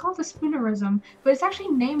called a spoonerism, but it's actually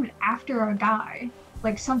named after a guy,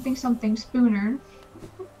 like something something Spooner,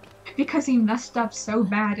 because he messed up so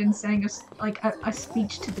bad in saying a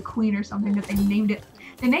speech to the queen or something that they named it.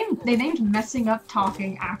 They named messing up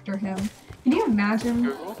talking after him. Can you imagine?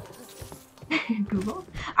 Google? Google?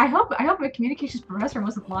 I hope my communications professor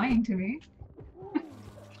wasn't lying to me.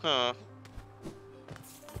 Huh.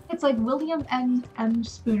 It's like William M.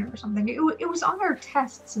 Spooner or something. It was on our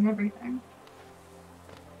tests and everything.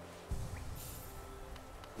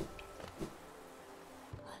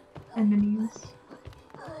 Enemies.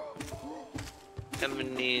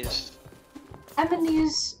 Enemies.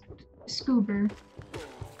 Enemies Scoober.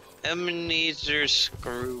 Ebenezer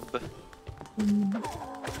Scroob.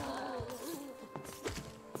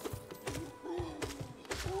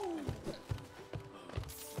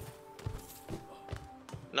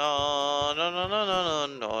 No, no, no, no,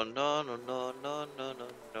 no, no, no, no, no, no, no, no,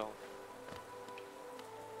 no.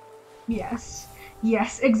 Yes.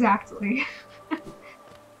 Yes, exactly.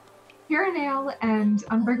 Pure Nail and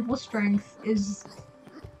Unbreakable Strength is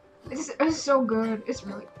so good. It's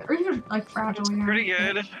really good. Or even like Fragile. It's pretty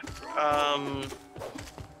good.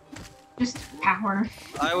 Just power.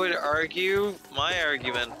 I would argue, my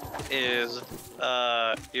argument is,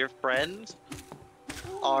 your friends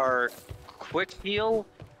are quick heal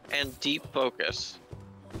and deep focus.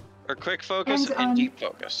 Or quick focus and deep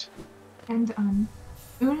focus. And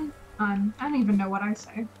I don't even know what I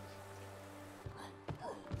say.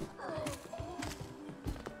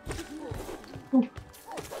 Ooh.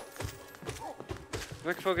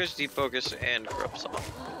 Quick focus, deep focus, and grub song.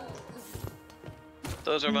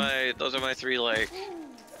 Those are my three, like,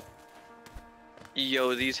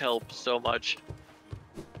 yo, these help so much.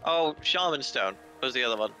 Oh, Shaman Stone was the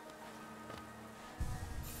other one.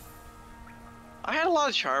 I had a lot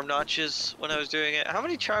of charm notches when I was doing it. How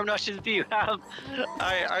many charm notches do you have?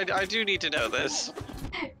 I do need to know this.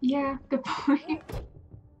 Yeah, good point.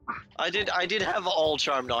 I did have all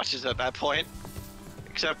charm notches at that point,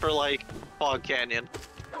 except for like Fog Canyon.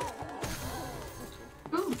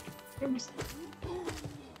 Ooh,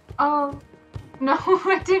 oh no,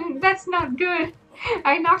 I didn't. That's not good.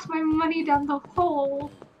 I knocked my money down the hole.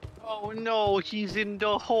 Oh no, he's in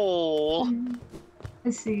the hole.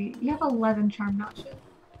 Let's see. You have 11 charm notches.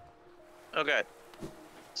 Okay.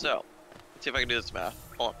 So, let's see if I can do this math.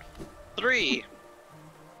 Hold on. 3.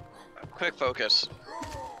 Quick focus.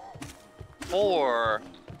 4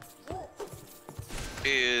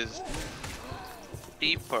 is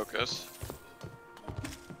deep focus.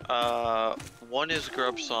 1 is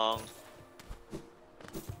grub song.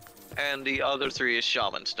 And the other 3 is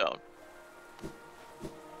shaman stone.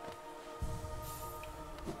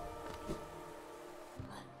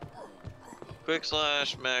 Quick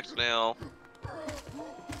slash, max nail.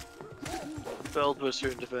 Bell twister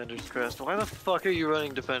and defender's crest. Why the fuck are you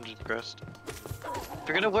running defender's crest? If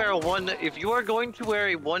you're gonna wear if you are going to wear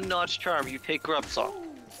a 1-notch charm, you take grub song.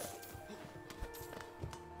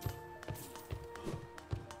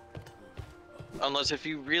 Unless if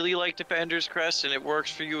you really like defender's crest and it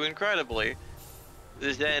works for you incredibly,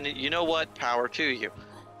 then you know what? Power to you.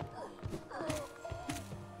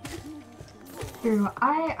 True.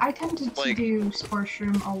 I tended to do Spore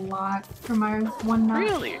Shroom a lot for my 1-notch.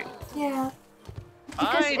 Really? Yeah.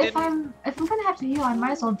 Because if I'm gonna have to heal, I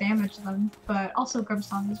might as well damage them. But also Grub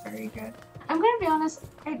Song is very good. I'm gonna be honest.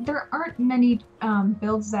 There aren't many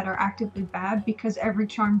builds that are actively bad because every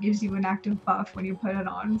charm gives you an active buff when you put it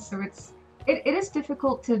on. So it is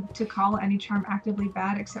difficult to call any charm actively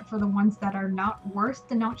bad except for the ones that are not worth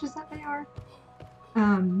the notches that they are.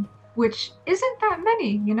 Which isn't that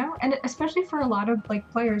many, you know? And especially for a lot of like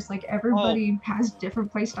players, like everybody has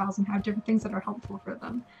different playstyles and have different things that are helpful for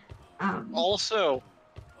them. Also,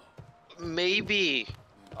 maybe,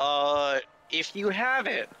 if you have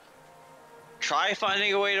it, try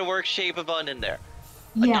finding a way to work Shape of Un in there.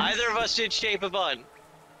 Yes. Neither of us did Shape of Un.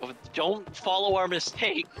 Don't follow our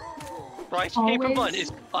mistake. Right? Shape of Un is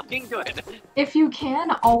fucking good. If you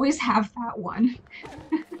can, always have that one.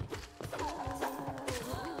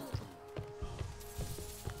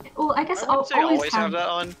 Well, I guess I wouldn't say always have that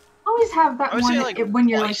on. always have that I would one say, like, when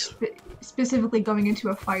you're like twice. specifically going into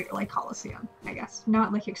a fight like Coliseum, I guess,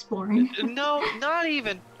 not like exploring. No, not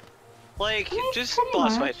even. Like, I mean, just pretty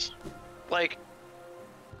boss much. fights. Like,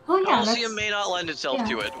 Well, yeah, Coliseum that's may not lend itself yeah.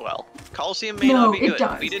 to it well. Coliseum may not No, be it good.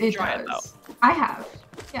 does. We didn't It try it, though. does. I have.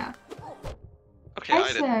 Yeah. Okay, I I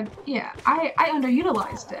didn't. said, yeah, I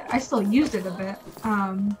underutilized it. I still used it a bit.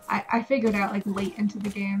 I figured out like late into the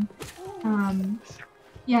game.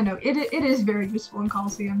 Yeah, no, it is very useful in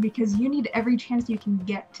Coliseum because you need every chance you can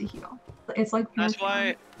get to heal. It's like pure That's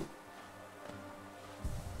why...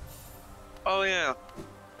 Oh, yeah.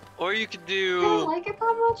 Or you could I do... didn't like it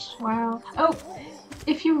that much. Wow. Oh,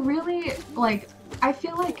 if you really like, I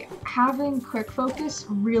feel like having quick focus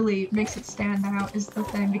really makes it stand out is the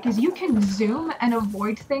thing because you can zoom and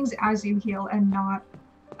avoid things as you heal and not.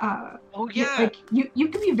 Oh, yeah! Like you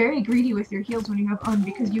can be very greedy with your heals when you have un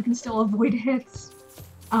because you can still avoid hits.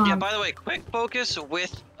 Yeah, by the way, quick focus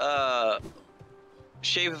with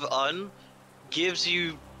Shape of Un gives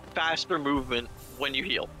you faster movement when you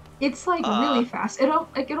heal. It's like really fast. It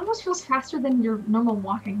almost feels faster than your normal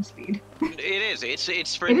walking speed. It is. It's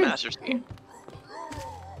Sprint Master speed.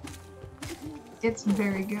 It's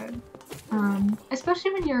very good.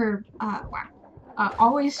 Especially when you're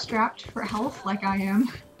always strapped for health like I am.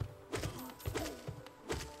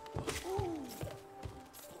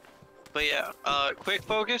 But yeah, quick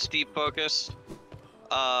focus, deep focus,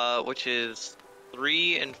 which is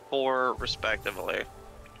 3 and 4 respectively.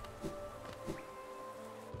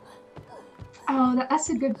 Oh, that's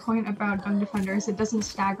a good point about Dung Defenders. It doesn't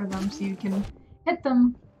stagger them, so you can hit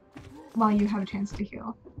them while you have a chance to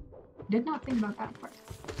heal. Did not think about that part.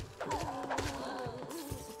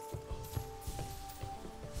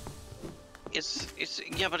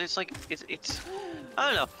 Yeah, but it's like it's I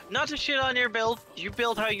don't know. Not to shit on your build. You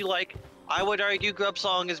build how you like. I would argue Grub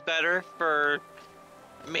Song is better for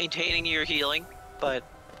maintaining your healing, but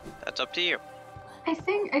that's up to you. I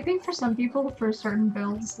think for some people, for certain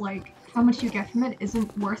builds, like how much you get from it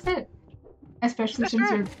isn't worth it, especially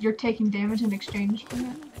since you're taking damage in exchange for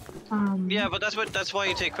it. Yeah, but that's why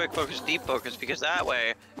you take quick focus, deep focus, because that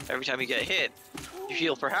way, every time you get hit, you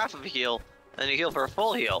heal for half of a heal, then you heal for a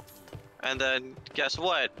full heal, and then guess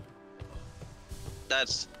what?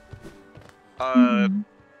 That's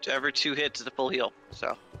every 2 hits is a full heal.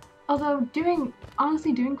 So. Although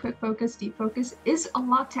honestly doing quick focus, deep focus is a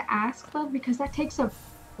lot to ask though, because that takes up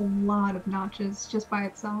a lot of notches just by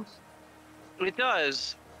itself. It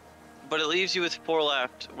does, but it leaves you with 4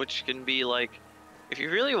 left, which can be like, if you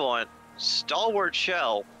really want, Stalwart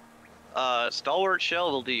Shell. Stalwart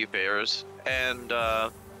Shell will do you favors, and I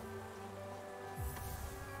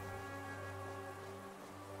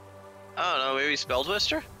don't know, maybe Spell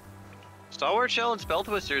Twister? Stalwart Shell and Spell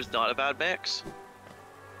Twister is not a bad mix.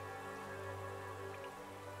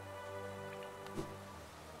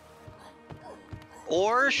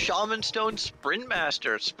 Or Shaman Stone Sprint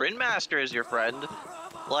Master. Sprint Master is your friend.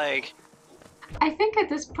 Like, I think at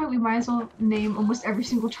this point we might as well name almost every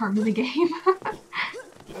single charm in the game.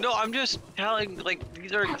 no, I'm just telling, like,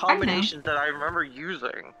 these are combinations that I remember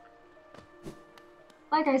using.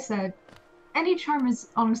 Like I said, any charm is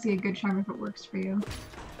honestly a good charm if it works for you.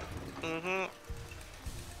 Mm-hmm.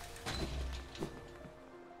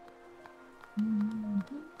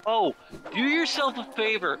 Oh, do yourself a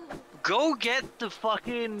favor. Go get the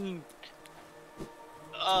fucking...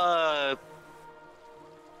 The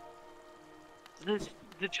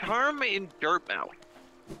charm in Dirtmouth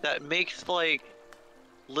that makes, like,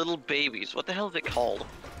 little babies. What the hell is it called?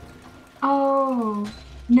 Oh,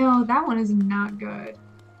 no, that one is not good.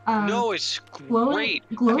 No, it's great.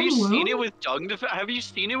 Have you seen it with Have you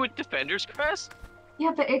seen it with Defender's Crest?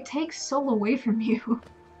 Yeah, but it takes soul away from you.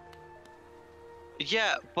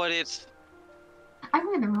 Yeah, but it's... I'm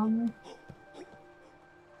in the wrong way.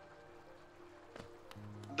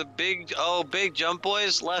 The big jump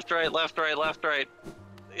boys, left, right, left, right, left, right.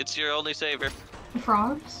 It's your only savior. The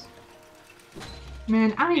frogs?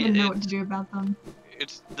 Man, I don't even know what to do about them.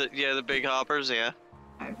 It's the big hoppers, yeah.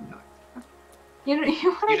 I have no idea. You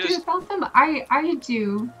know what I do about them? I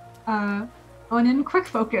do on in quick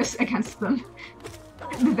focus against them.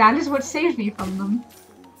 That is what saved me from them.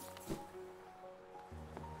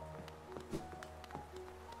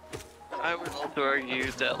 I would also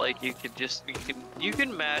argue that, like, you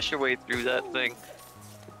can mash your way through that thing.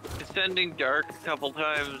 Descending dark a couple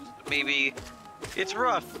times, maybe. It's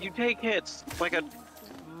rough. You take hits like a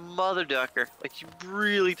mother ducker. Like, you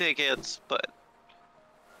really take hits, but...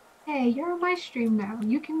 Hey, you're on my stream now.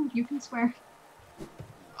 You can swear.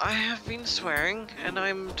 I have been swearing, and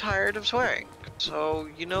I'm tired of swearing. So,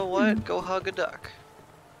 you know what? Go hug a duck.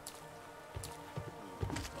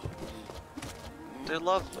 They're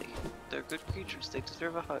lovely. They're good creatures. They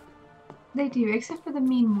deserve a hug. They do, except for the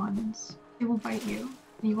mean ones. They will bite you,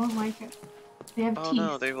 and you won't like it. They have Oh teeth.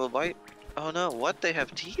 no, they will bite. Oh no, what? They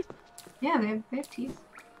have teeth? Yeah, they have teeth.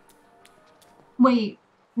 Wait,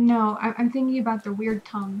 no, I'm thinking about the weird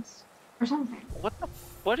tongues or something.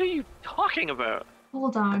 What are you talking about?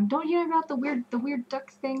 Hold on, don't you know about the weird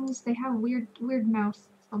duck things? They have weird mouth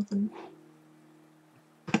something.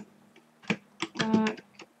 Duck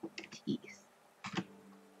teeth.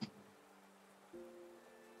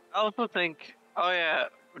 I also think, oh yeah,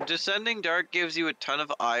 Descending Dark gives you a ton of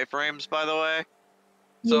iframes, by the way.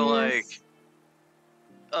 So like, Yes.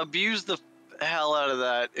 abuse the hell out of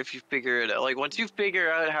that if you figure it out. Like once you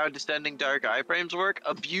figure out how Descending Dark iframes work,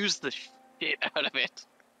 abuse the shit out of it.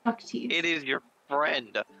 Duck teeth. It is your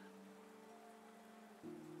friend.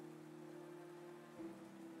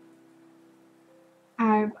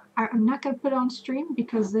 I'm not gonna put it on stream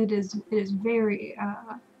because it is very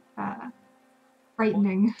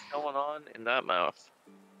frightening. What's going on in that mouth?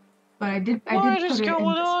 But I did What put is it in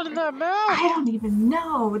going on in that mouth? I don't even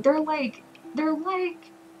know. They're like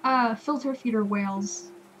filter feeder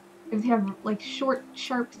whales. They have like short,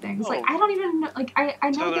 sharp things. Like I don't even know. Like I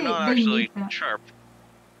know so they're not they actually need that. sharp.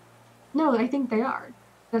 No, I think they are.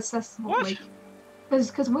 That's the whole, What? like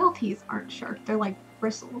because whale teeth aren't sharp. They're like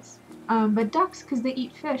bristles. But ducks, because they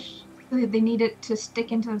eat fish, they need it to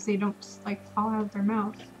stick into them so they don't like fall out of their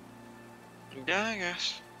mouth. Yeah, I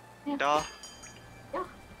guess. Yeah. Duh. Yeah.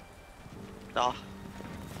 Duh.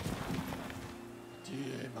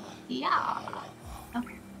 Yeah.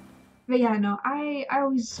 Okay. But yeah, no, I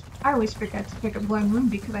always forget to pick up Glowing Room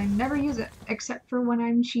because I never use it except for when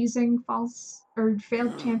I'm cheesing false or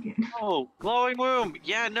failed champion. Oh, Glowing Womb!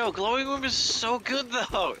 Yeah, no, Glowing Womb is so good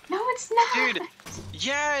though! No, it's not! Dude,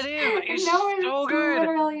 yeah, it is! It's No, it so good!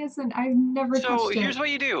 literally isn't. I've never touched it. So, here's what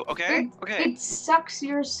you do, okay? It sucks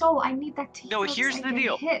your soul. I need that to heal. No, here's the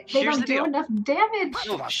deal. Hit. They don't do enough damage.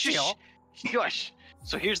 No, shush! Shush!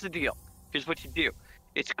 So here's the deal. Here's what you do.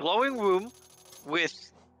 It's Glowing Womb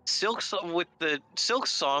with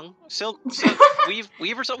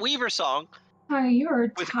Weaver song.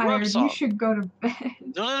 You're with tired. Grub You should go to bed.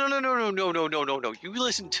 No. You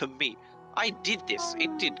listen to me. I did this.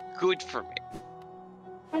 It did good for me.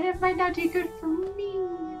 But it might not do good for me.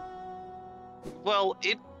 Well,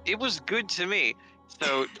 it was good to me.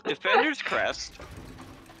 So Defender's Crest,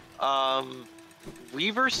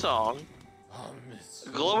 Weaver Song,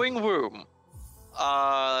 Glowing Womb,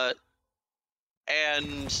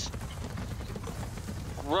 and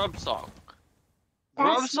Grub Song.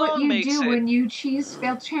 That's what you do when you cheese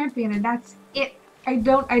failed champion, and that's it. I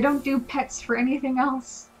don't do pets for anything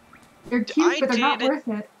else. They're cute, but they're not worth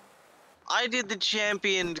it. I did the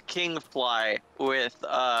champion king fly with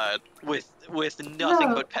nothing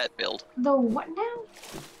but pet build. The what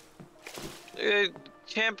now?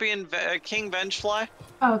 Champion king bench fly.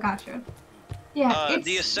 Oh, gotcha. Yeah,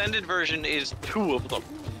 the ascended version is 2 of them.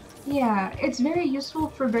 Yeah, it's very useful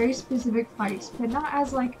for very specific fights, but not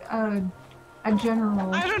as like a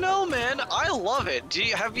general. I don't know, man. I love it.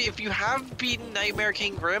 If you have beaten Nightmare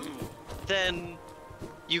King Grim, then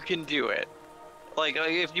you can do it. Like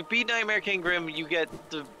if you beat Nightmare King Grim, you get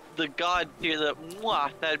the god tier,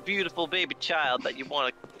 that beautiful baby child that you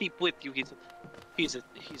want to keep with you. He's a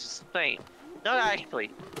saint. Not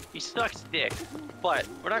actually. He sucks dick. But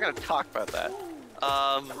we're not gonna talk about that.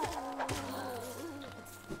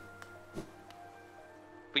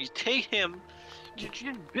 But you take him. You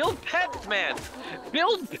just build pets, man.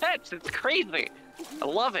 Build pets. It's crazy. I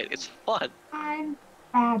love it. It's fun. I'm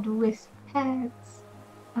bad with pets.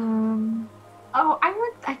 Oh,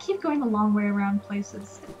 I keep going the long way around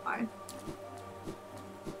places. It's fine.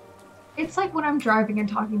 It's like when I'm driving and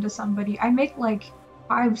talking to somebody, I make like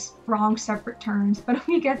 5 wrong separate turns, but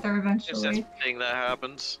we get there eventually. It's that thing that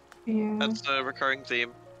happens. Yeah. That's a recurring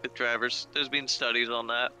theme with drivers. There's been studies on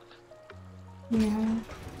that. Yeah.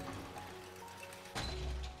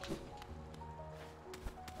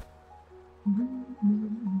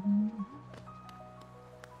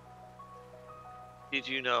 Did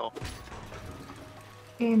you know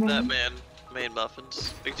Gaming. that man made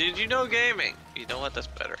muffins? Like, did you know gaming? You know what? That's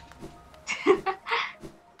better.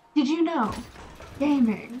 Did you know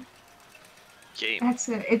gaming? Game. That's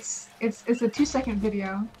it. It's a 2-second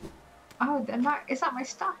video. Oh, it's not my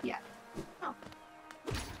stock yet. No.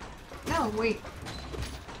 No, wait.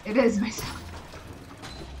 It is my stock.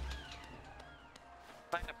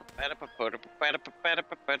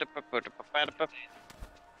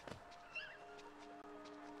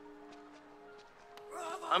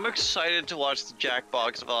 I'm excited to watch the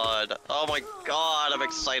Jackbox VOD. Oh my god, I'm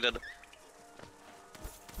excited.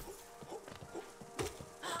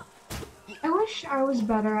 wish I was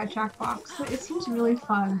better at Jackbox. It seems really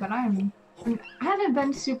fun, but I haven't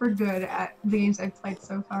been super good at the games I've played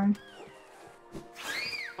so far.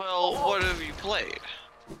 Well, what have you played?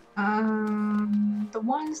 The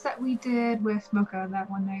ones that we did with Mocha that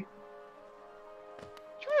one night.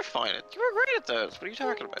 You were fine. You were great at those. What are you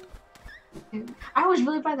talking about? I was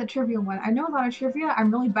really bad at the trivia one. I know a lot of trivia.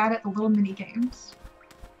 I'm really bad at the little mini games.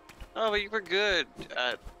 Oh, but you were good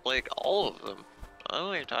at, like, all of them. I don't know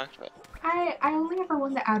what you're talking about. I only ever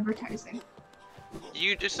won the advertising.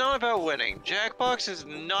 It's not about winning. Jackbox is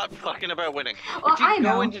not fucking about winning. Well, If you I go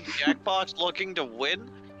know. into Jackbox looking to win,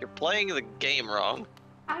 you're playing the game wrong.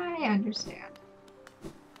 I understand.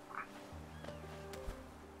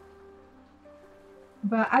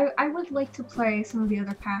 But I would like to play some of the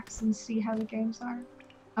other packs and see how the games are.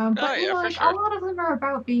 But you know, like, sure. a lot of them are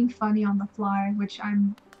about being funny on the fly, which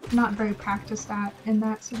I'm not very practiced at in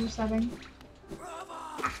that sort of setting.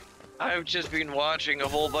 I've just been watching a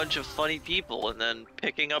whole bunch of funny people and then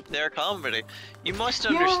picking up their comedy. You must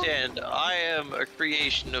understand, I am a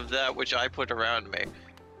creation of that which I put around me.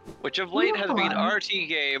 Which of late has been RT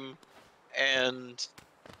game and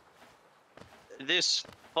this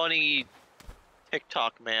funny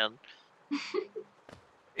TikTok man.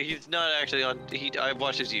 He's not actually on. I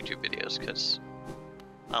watch his YouTube videos because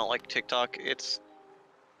I don't like TikTok. It's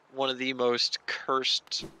one of the most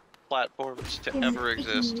cursed platforms to ever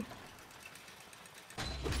exist.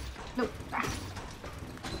 Nope.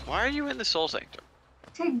 Why are you in the Soul Sanctum?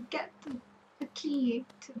 To get the key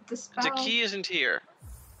to dispel. The key isn't here.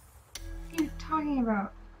 What are you talking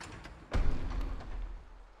about?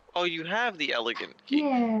 Oh, you have the elegant key.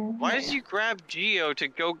 Yeah. Why did you grab Geo to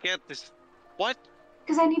go get this? What?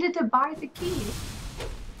 Because I needed to buy the key.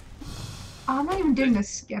 Oh, I'm not even doing the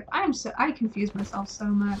skip. I confuse myself so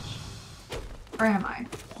much. Or am I?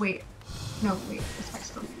 Wait. No, wait. I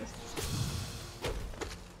still do this.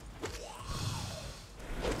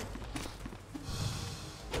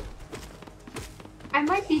 I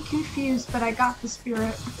might be confused, but I got the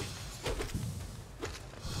spirit.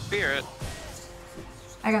 Spirit?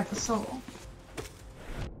 I got the soul.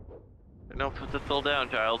 No, put the soul down,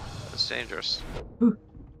 child. It's dangerous. Ooh.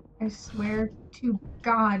 I swear to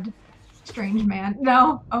God, strange man.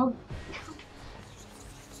 No. Oh.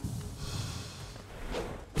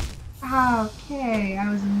 Okay, I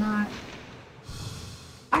was not.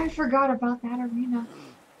 I forgot about that arena.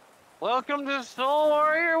 Welcome to Soul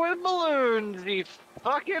Warrior with balloons. He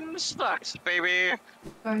fucking sucks, baby.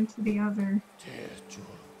 Going to the other.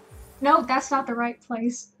 No, that's not the right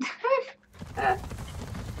place.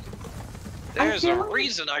 There's a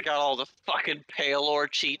reason I got all the fucking Paylor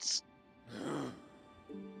cheats.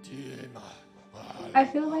 I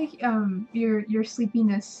feel like your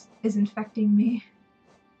sleepiness is infecting me.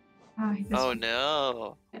 Oh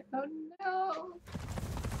no. Oh no.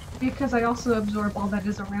 Because I also absorb all that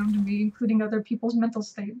is around me, including other people's mental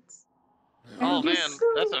states. Oh man,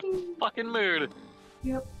 that's a fucking mood.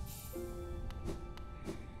 Yep.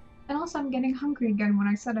 And also I'm getting hungry again when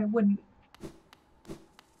I said I wouldn't.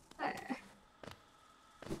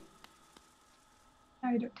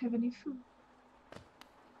 I don't have any food.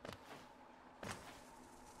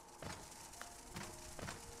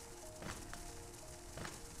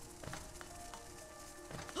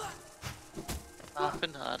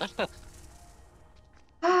 Afinada.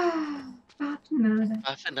 Afinada.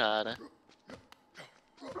 Afinada.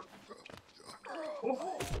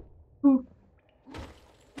 Ooh.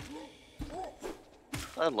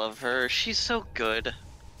 I love her. She's so good.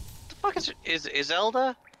 What the fuck is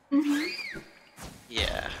Zelda? Mm-hmm.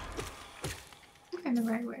 Yeah. I'm going the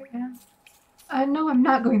right way, yeah. No, I'm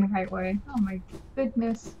not going the right way. Oh my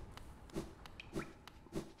goodness.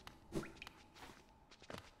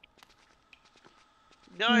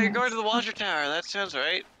 No, you're going to the water tower. That sounds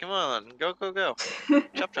right. Come on. Go, go, go.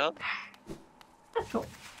 Chop, chop. Cool.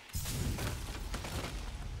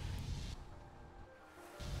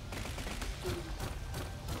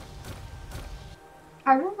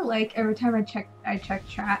 I remember, like, every time I check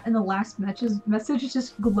chat, and the last message is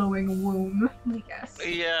just glowing womb, I guess.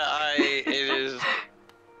 Yeah, it is.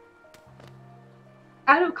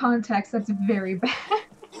 Out of context, that's very bad.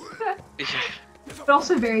 But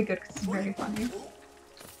also very good, because it's very funny.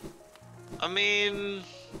 I mean...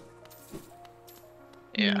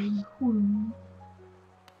 Yeah.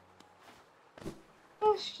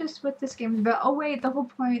 That's just what this game is about. Oh wait, the whole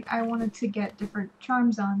point, I wanted to get different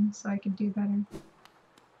charms on, so I could do better.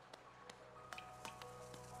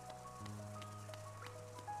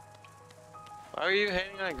 Why are you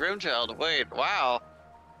hating on Grimchild? Wait, wow.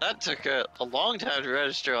 That took a long time to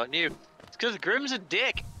register on you. It's because Grim's a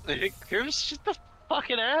dick. Grim's just a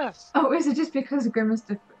fucking ass. Oh, is it just because Grim is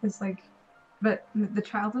like, but the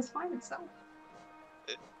child is fine itself?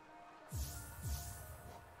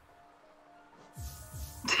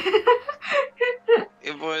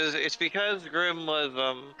 It's because Grim was,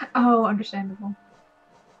 Oh, understandable.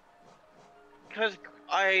 because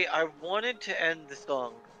I wanted to end the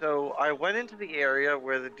song. So I went into the area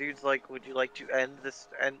where the dude's like, would you like to end this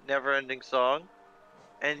never-ending song?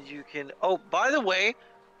 And you can, oh, by the way,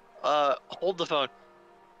 hold the phone.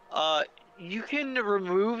 You can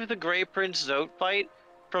remove the Grey Prince Zote fight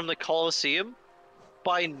from the Colosseum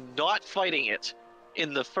by not fighting it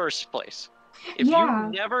in the first place. If you Yeah,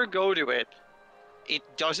 never go to it, it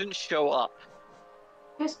doesn't show up.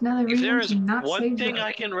 just another If there reason to is not one save thing Zoe.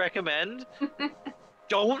 I can recommend,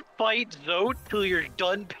 don't fight Zote till you're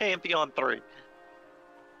done Pantheon 3.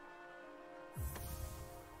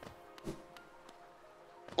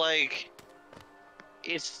 Like,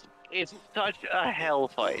 it's such a hell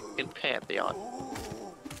fight in Pantheon.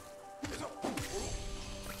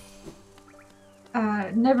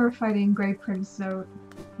 Never fighting Grey Prince Zote,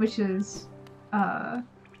 which is,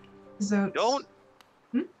 Zote's...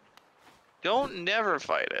 Don't never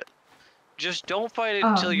fight it. Just don't fight it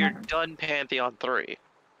Oh, until you're never. done Pantheon 3.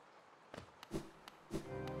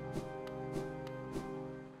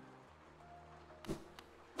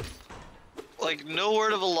 Like, no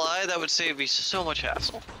word of a lie, that would save me so much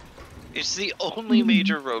hassle. It's the only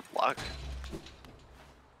major roadblock.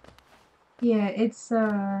 Yeah, it's,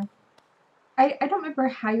 I don't remember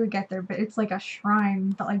how you would get there, but it's like a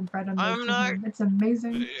shrine that like Bretta made I'm for not... him. It's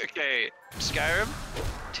amazing. Okay, Skyrim,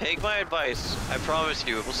 take my advice. I promise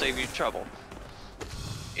you, it will save you trouble.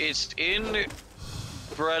 It's in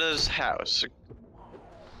Bretta's house.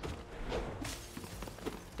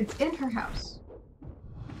 It's in her house.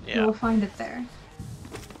 Yeah. You'll find it there.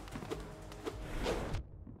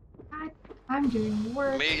 I'm doing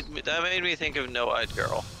work. That made me think of No-Eyed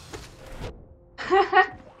Girl.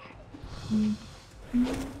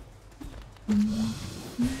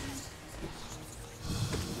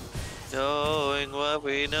 Knowing what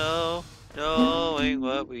we know, knowing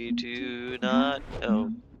what we do not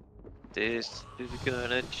know. This is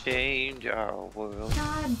gonna change our world.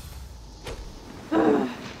 God.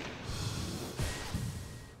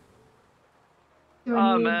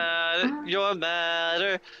 Your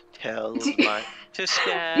matter, tell mine to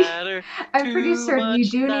scatter. I'm pretty certain you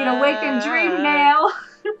do need a wake and dream now.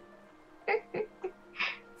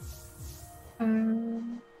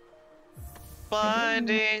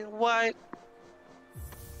 Finding white.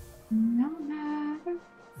 No matter.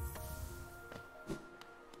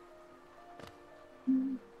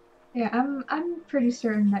 Yeah, I'm pretty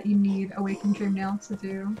certain that you need a wake and dream now to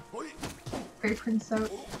do Grey Prince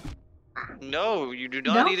Zote. No, you do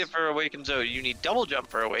not need it for Awakened Zote. You need double jump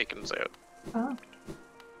for Awakened Zote. Oh.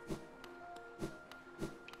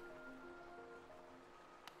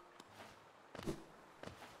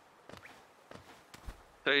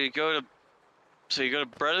 So you go to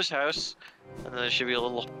Bretta's house, and then there should be a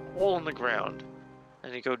little hole in the ground.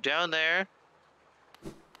 And you go down there,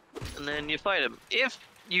 and then you fight him. If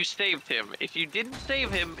you saved him. If you didn't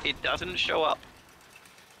save him, it doesn't show up.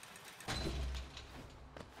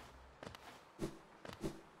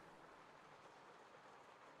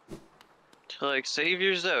 So, like, save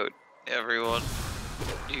your Zote, everyone.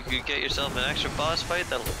 You could get yourself an extra boss fight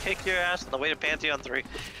that'll kick your ass on the way to Pantheon 3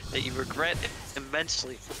 that you regret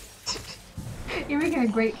immensely. You're making a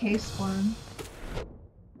great case for him.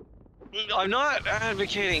 I'm not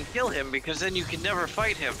advocating kill him because then you can never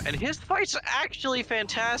fight him, and his fight's actually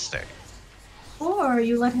fantastic. Or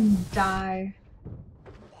you let him die,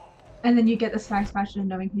 and then you get the satisfaction of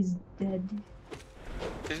knowing he's dead.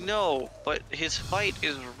 No, but his fight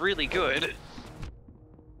is really good.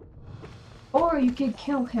 Or you could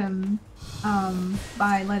kill him,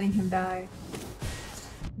 by letting him die.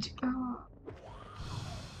 Oh.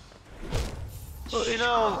 Well, you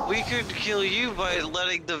know, we could kill you by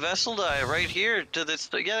letting the vessel die right here to this.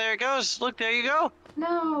 Yeah, there it goes. Look, there you go.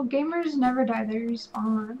 No, gamers never die, they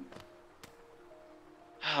respawn.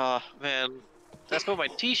 Ah, man. That's what my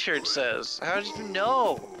t-shirt says. How did you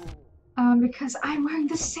know? Because I'm wearing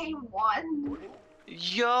the same one.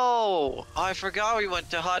 Yo! I forgot we went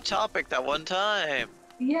to Hot Topic that one time.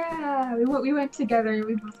 Yeah, we went together and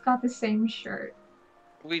we both got the same shirt.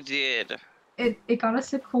 We did. It got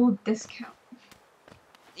us a cool discount.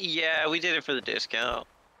 Yeah, we did it for the discount.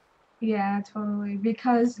 Yeah, totally.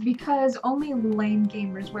 Because only lame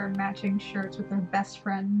gamers wear matching shirts with their best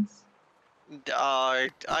friends. I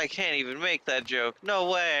can't even make that joke. No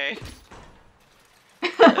way.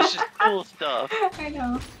 That's just cool stuff. I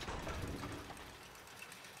know.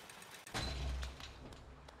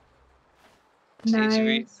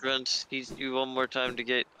 CTV Nice. runs needs you one more time to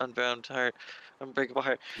get unbound heart, unbreakable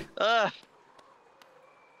heart. Ah,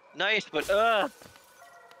 nice, but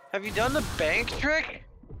have you done the bank trick?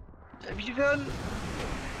 Have you done?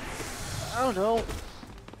 I don't know.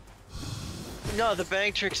 No, the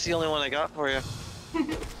bank trick's the only one I got for you.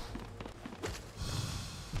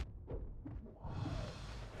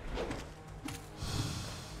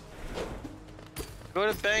 Go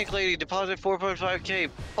to bank lady, deposit 4.5k,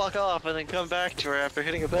 fuck off, and then come back to her after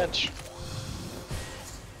hitting a bench.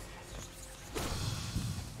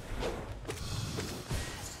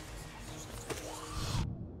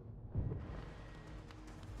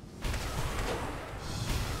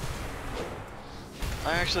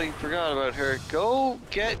 I actually forgot about her. Go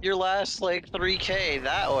get your last, like, 3k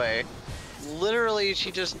that way. Literally, she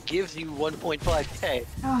just gives you 1.5k.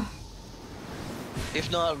 Oh, If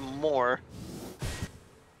not more.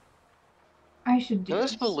 I should do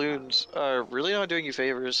Those this. balloons are really not doing you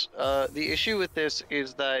favors. The issue with this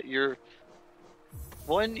is that you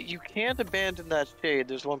can't abandon that shade.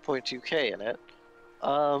 There's 1.2k in it.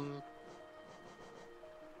 I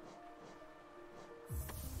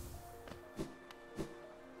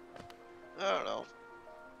don't know.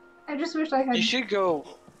 I just wish I You had. should go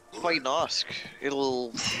fight Nosk.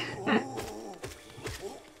 It'll.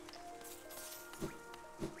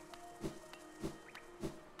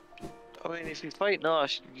 I mean, if you fight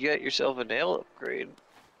Nosk, you get yourself a nail upgrade.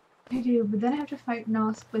 I do, but then I have to fight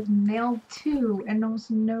Nosk with nail 2 and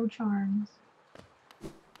almost no charms.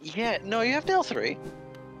 Yeah, no, you have nail 3.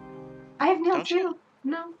 I have nail Don't 2. you?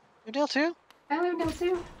 No, You have nail 2? I only have nail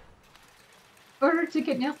 2. In order to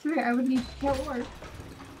get nail 3, I would need to kill Orc.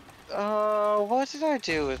 What did I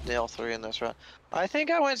do with nail 3 in this run? I think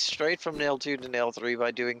I went straight from nail 2 to nail 3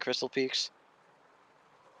 by doing Crystal Peaks.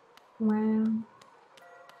 Wow.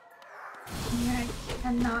 Yeah, I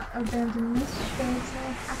cannot abandon this shade, so I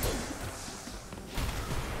have to.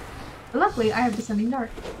 But luckily, I have Descending Dark.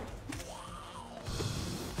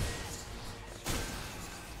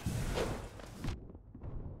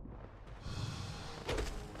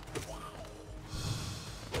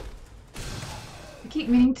 I keep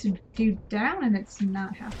meaning to do down, and it's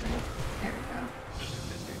not happening. There we go.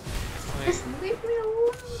 Just leave me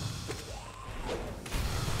alone.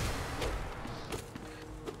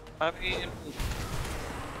 I mean,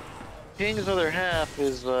 King's other half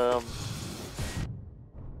is,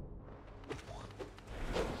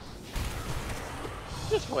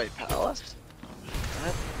 just White Palace.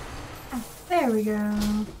 There we go.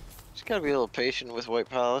 Just gotta be a little patient with White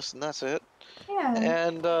Palace, and that's it.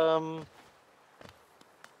 Yeah. And,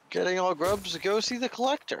 getting all grubs to go see the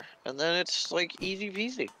collector, and then it's, like, easy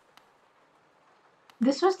peasy.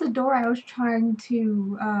 This was the door I was trying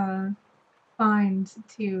to find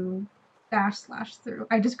to / through.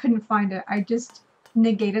 I just couldn't find it. I just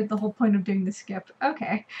negated the whole point of doing the skip.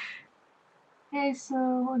 Okay. Okay,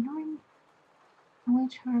 so annoying. Only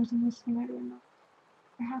charms in this thing I don't know.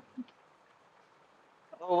 Perhaps.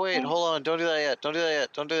 Oh, wait, hold on, don't do that yet, don't do that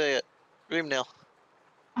yet, don't do that yet. Dream nail.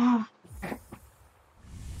 Ah.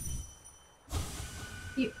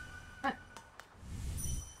 You.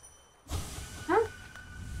 Huh?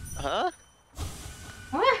 Huh?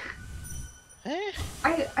 What? Eh?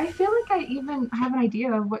 I feel like I even have an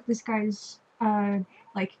idea of what this guy's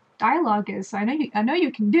like dialogue is. So I know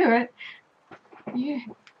you can do it.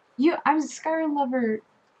 I'm a Skyrim lover.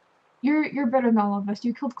 You're better than all of us.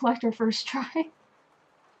 You killed Collector first try. You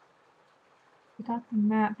got the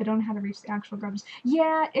map, but don't know how to reach the actual grubs.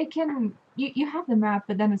 Yeah, it can. You have the map,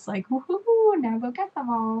 but then it's like, woohoo! Now go get them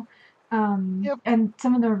all. Yep. And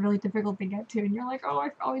some of them are really difficult to get to, and you're like, oh,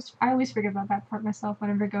 I always forget about that part myself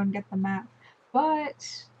whenever I go and get the map.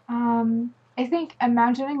 But I think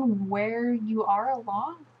imagining where you are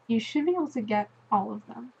along, you should be able to get all of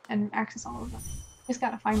them and access all of them. Just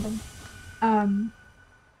gotta find them.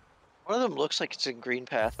 One of them looks like it's in Green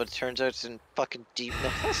Path, but it turns out it's in fucking Deep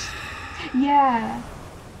North. Yeah.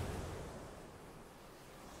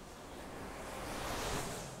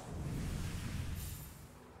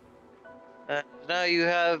 Now you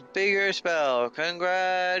have bigger spell.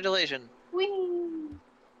 Congratulations. Whee!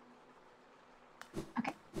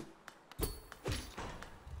 Okay.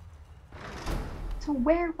 So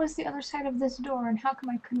where was the other side of this door, and how come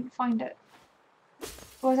I couldn't find it?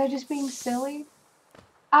 Was I just being silly?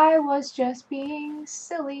 I was just being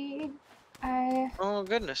silly. Oh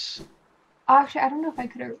goodness. Actually, I don't know if I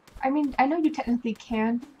could have. I mean, I know you technically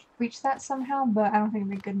can reach that somehow, but I don't think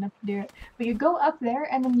it'd be good enough to do it. But you go up there,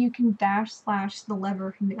 and then you can / the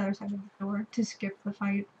lever from the other side of the door to skip the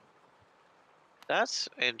fight. That's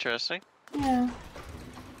interesting. Yeah.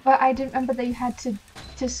 But I didn't remember that you had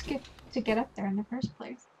to skip to get up there in the first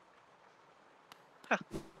place. Huh.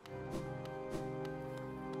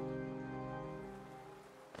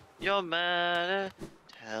 Your matter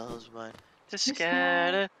tells one to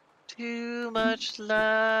scatter too much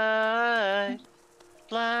light,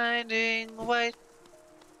 blinding white.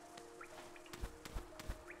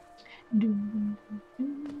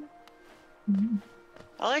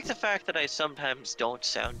 I like the fact that I sometimes don't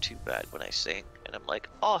sound too bad when I sing, and I'm like,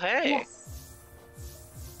 oh hey. Yes.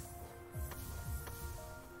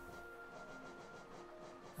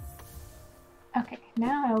 Okay,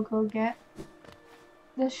 now I'll go get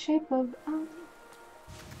the shape of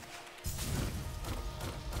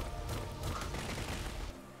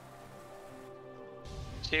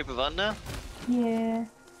Shape of Unknown? Yeah,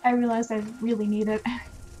 I realized I really need it.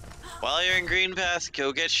 While you're in Green Path,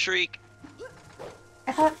 go get Shriek.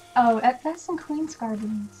 I thought, that's in Queen's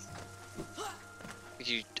Gardens. If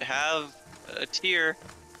you have a tier,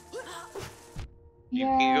 Yeah. you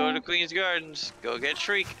can go to Queen's Gardens, go get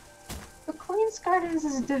Shriek. The Queen's Gardens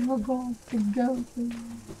is difficult to go through.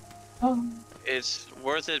 It's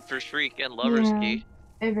worth it for Shriek and Lover's Key.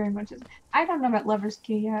 It very much is. I don't know about Lover's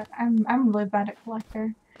Key yet. I'm really bad at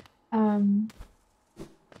Collector. And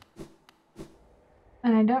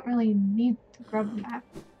I don't really need to grub the map.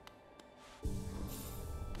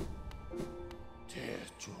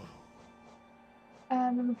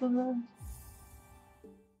 Blah, blah, blah.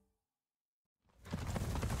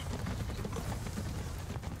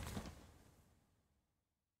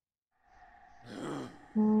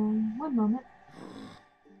 One moment.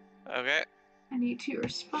 Okay. I need to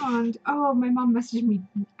respond. Oh, my mom messaged me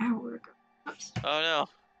an hour ago. Oops. Oh no.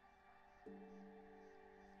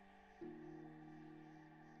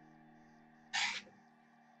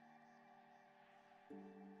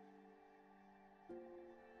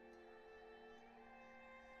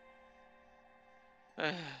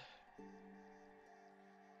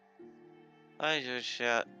 I just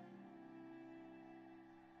shot.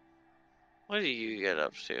 What do you get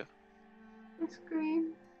up to? I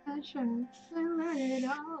scream, I shout, I let it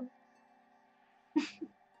all.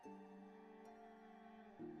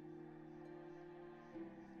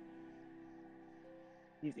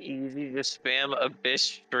 It's easy to spam Abyss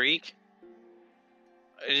Streak.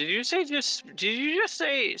 Did you just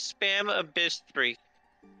say spam Abyss Streak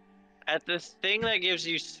at the thing that gives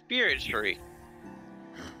you Spirit Shriek?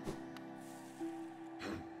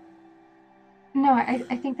 No, I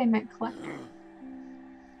think they meant Collector.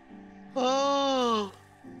 Oh,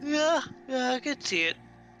 yeah, I could see it.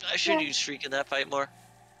 I should use Shriek in that fight more.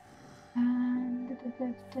 I'm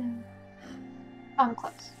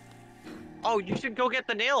close. Oh, you should go get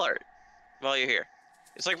the nail art while you're here.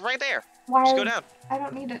 It's like right there. Why? Just go down. I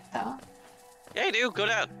don't need it though. Yeah, you do. Go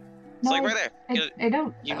down. It's No, like right there. I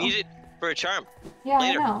don't. You need it for a charm. Yeah,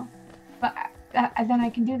 later. I know. But then I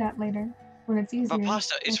can do that later when it's easier. But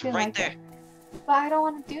pasta, it's right like there. It. But I don't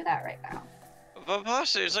want to do that right now. But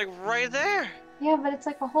pasta, it's like right there. Yeah, but it's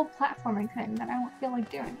like a whole platforming thing that I don't feel like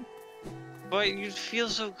doing. But you feel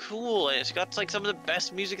so cool, and it's got like some of the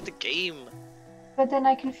best music in the game. But then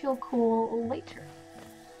I can feel cool later.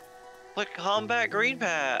 Like Combat Green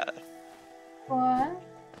Path. What?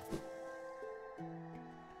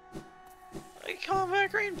 Like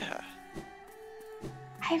Combat Green Path.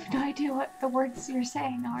 I have no idea what the words you're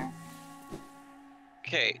saying are.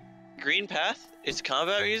 Okay, Green Path, its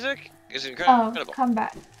combat music is incredible. Oh,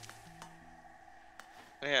 combat.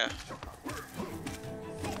 Yeah.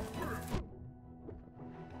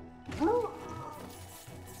 Ooh.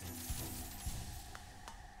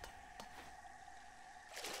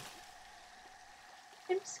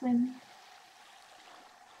 I'm swimming.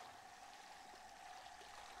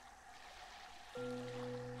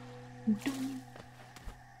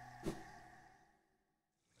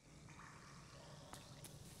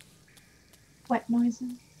 Wet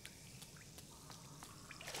noises.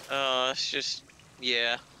 It's just,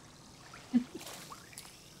 yeah. If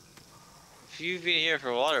you've been here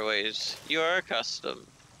for waterways, you are accustomed.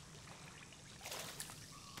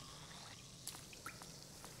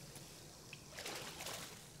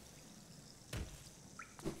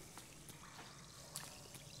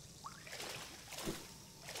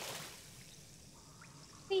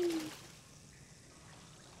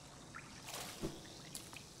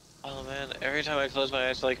 Oh man, every time I close my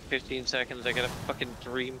eyes for like 15 seconds, I get a fucking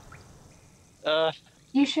dream.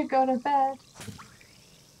 You should go to bed.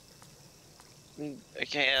 I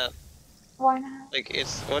can't. Why not? Like,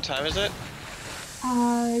 what time is it?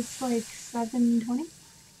 It's like 7:20.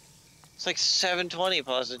 It's like 7:20,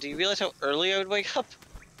 Plaza. Do you realize how early I would wake up?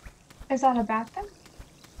 Is that a bad thing?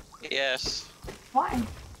 Yes. Why?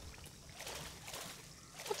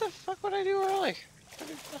 What the fuck would I do early? I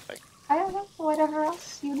do nothing. I don't know, whatever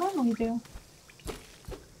else you normally do.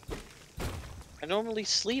 I normally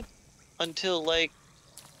sleep until like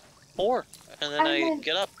 4, and then I I meant,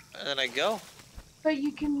 get up, and then I go. but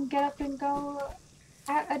you can get up and go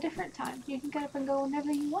at a different time. You can get up and go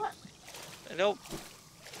whenever you want. Nope.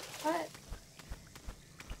 But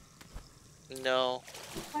No.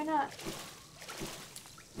 why not?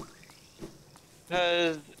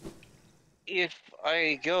 Because if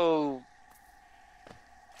I go...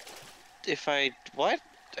 If I... What?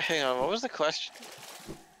 Hang on, what was the question?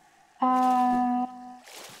 I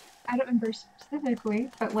don't remember specifically,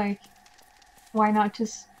 but like, why not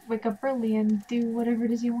just wake up early and do whatever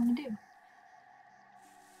it is you want to do?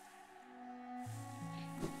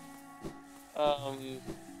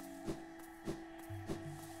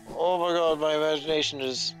 Oh my god, my imagination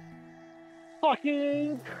is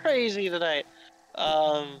fucking crazy tonight.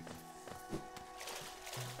 I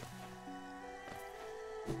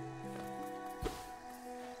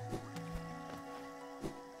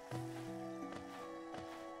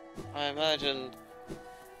imagine...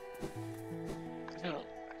 I don't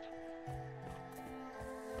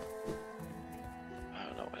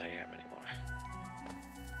know what I am anymore.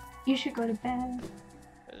 You should go to bed.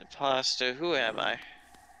 Pasta, who am I?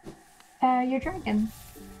 You're dragon.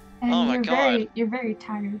 And Oh my god. you're very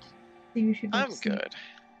tired. So you should go to I'm sleep. good.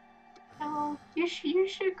 Oh, you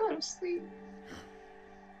should go to sleep.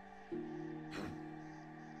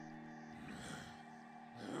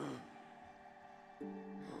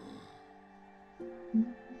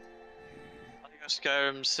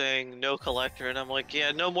 Skyrim saying no collector, and I'm like,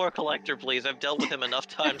 yeah, no more collector, please. I've dealt with him enough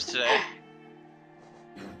times today.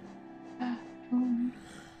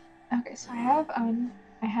 Okay, so I have a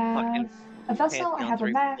vessel, I have a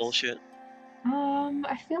max. Bullshit.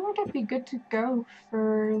 I feel like I'd be good to go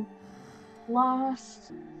for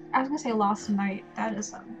lost. I was gonna say lost night. That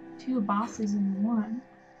is 2 bosses in one.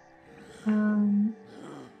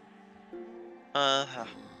 Uh-huh.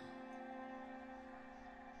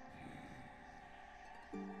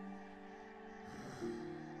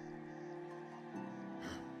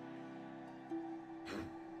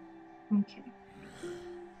 Okay.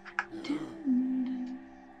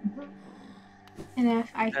 And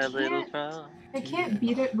if I can't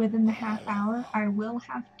beat it within the half hour, I will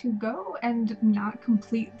have to go and not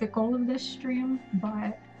complete the goal of this stream,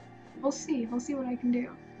 but we'll see. We'll see what I can do.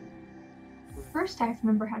 First, I have to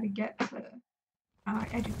remember how to get to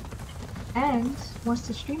Edu. And once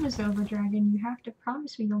the stream is over, Dragon, you have to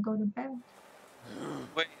promise me you'll go to bed.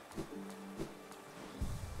 Wait.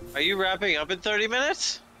 Are you wrapping up in 30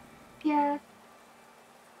 minutes? Yeah.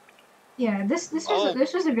 Yeah, this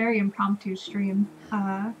was a very impromptu stream.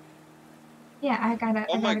 Yeah, I gotta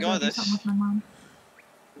go do something with my mom.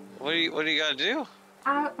 What do you gotta do?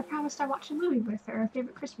 I promised I'd watch a movie with her, our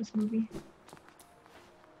favorite Christmas movie.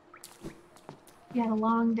 We had a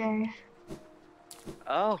long day.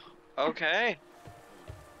 Oh, okay.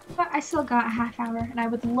 But I still got a half hour, and I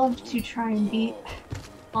would love to try and beat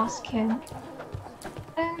Lost Kin.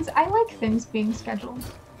 And I like things being scheduled.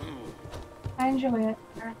 I enjoy it.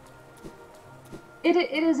 It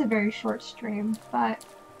is a very short stream, but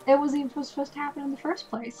it wasn't even supposed to happen in the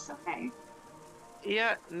first place, so hey.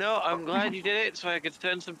 Yeah, no, I'm glad you did it so I could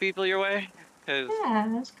send some people your way. Yeah,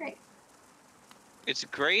 that's great. It's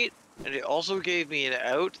great, and it also gave me an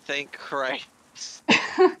out, thank Christ.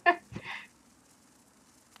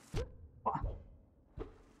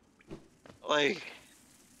 Like,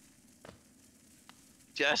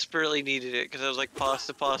 desperately needed it, because I was like,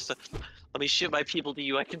 pasta. Let me ship my people to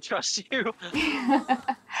you, I can trust you.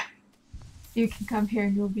 You can come here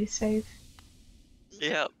and you'll be safe.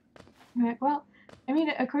 Yeah. Right, well, I mean,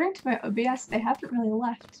 according to my OBS, they haven't really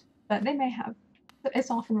left, but they may have. It's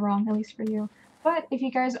often wrong, at least for you. But if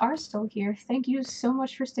you guys are still here, thank you so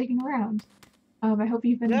much for sticking around. I hope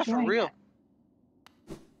you've been enjoying for real. it.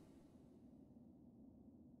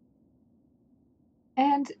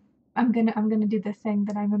 And I'm gonna do the thing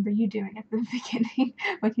that I remember you doing at the beginning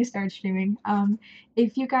when you started streaming.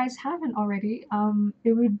 If you guys haven't already,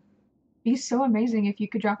 it would be so amazing if you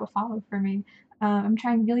could drop a follow for me. I'm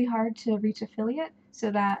trying really hard to reach affiliate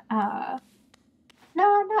so that no,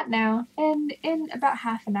 not now. In about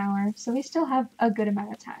half an hour, so we still have a good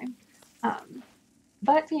amount of time.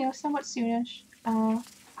 But you know, somewhat soonish.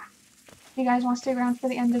 If you guys want to stay around for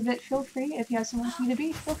the end of it, feel free. If you have somewhere for me to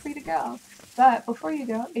be, feel free to go. But before you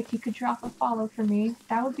go, if you could drop a follow for me,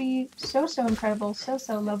 that would be so incredible, so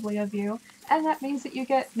lovely of you. And that means that you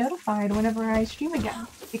get notified whenever I stream again,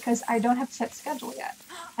 because I don't have a set schedule yet.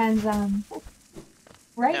 And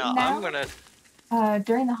right now,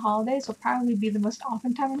 during the holidays will probably be the most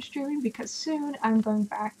often time I'm streaming because soon I'm going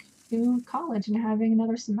back to college and having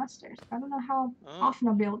another semester. So I don't know how often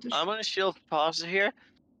I'll be able to I'm gonna shield pasta here.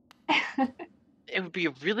 It would be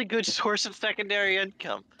a really good source of secondary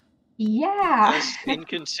income. Yeah, As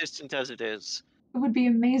inconsistent as it is. it would be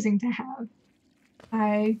amazing to have.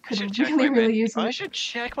 I I should could check my really bank. use I it. should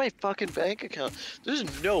check my fucking bank account. There's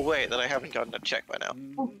no way that I haven't gotten a check by now.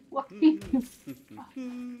 Oh, what?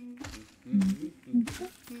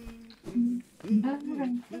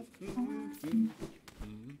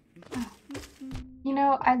 You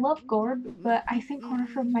know, I love Gorb, but I think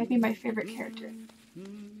Cornifer might be my favorite character.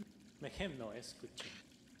 Make him noise, good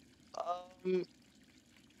job.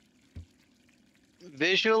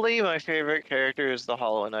 Visually, my favorite character is the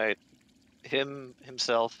Hollow Knight.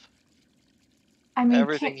 Himself. I mean,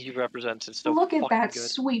 Everything he represents is so look at fucking that good.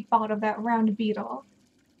 sweet bot of that round beetle.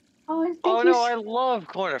 Oh, and Oh thank you. no, I love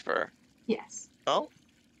Cornifer. Yes. Oh?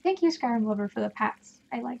 Thank you, Skyrim Lover, for the pats.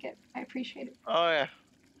 I like it. I appreciate it. Oh yeah,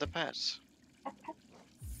 the pets. Pat, pat.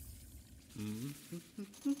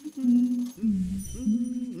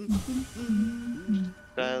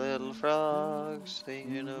 That little frog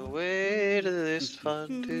singing away to this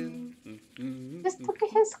fun tune. Just look at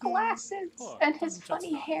his glasses and his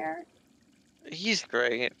funny hair. He's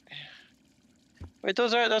great. Wait,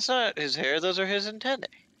 that's not his hair, those are his antennae.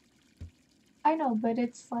 I know, but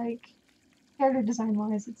it's like, character design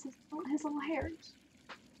wise, it's his little hairs.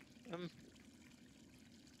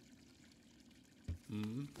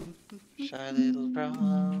 Shy little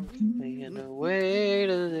frog singing away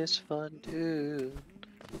to this fun tune.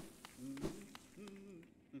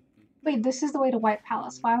 Wait, this is the way to White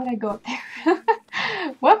Palace. Why would I go up there?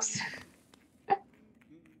 Whoops.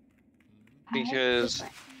 Because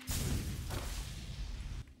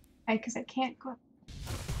because I can't go up.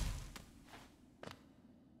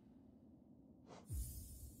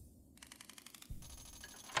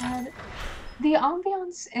 The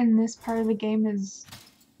ambiance in this part of the game is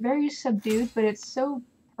very subdued, but it's so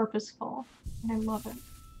purposeful, and I love it.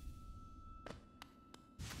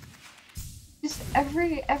 Just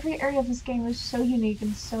every area of this game is so unique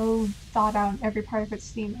and so thought out in every part of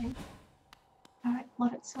its theming. I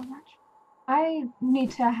love it so much. I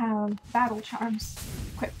need to have battle charms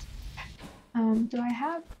equipped. Do I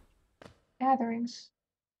have gatherings?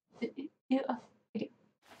 I do.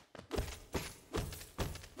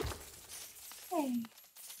 Hey.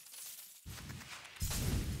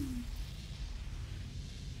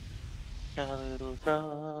 a little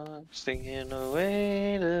frog singing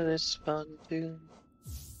away to this fun tune.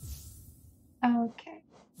 Okay.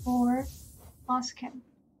 For Lostkin,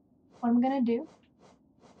 what I'm gonna do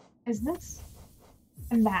is this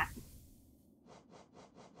and that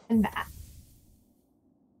and that.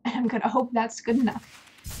 And I'm gonna hope that's good enough.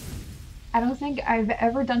 I don't think I've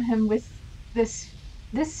ever done him with this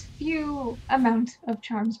few amount of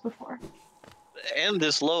charms before. And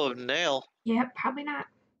this low of nail. Yeah, probably not.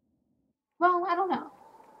 Well, I don't know.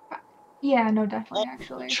 Yeah, no, definitely,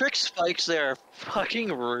 actually. Trick spikes there are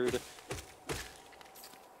fucking rude.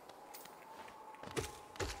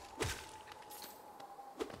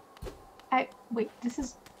 Wait, this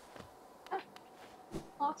is...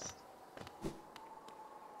 lost.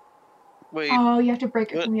 Wait. Oh, you have to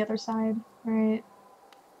break it from the other side. Right.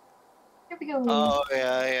 Here we go. Oh,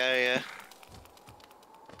 yeah.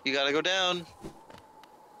 You gotta go down.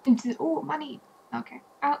 Oh, money. Okay,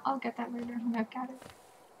 I'll get that later when I've got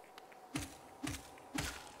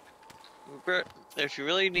it. If you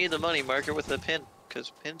really need the money, mark it with a pin,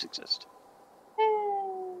 because pins exist.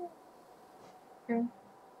 True.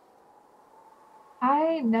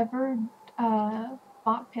 I never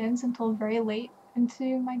bought pins until very late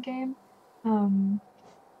into my game. I'm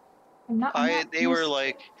not They were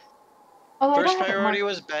like, oh, first priority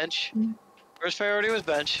was bench. Mm. First priority was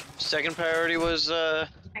bench. Second priority was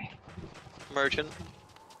merchant.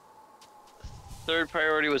 Third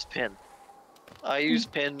priority was pin. I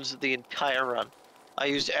used pins the entire run. I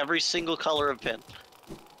used every single color of pin.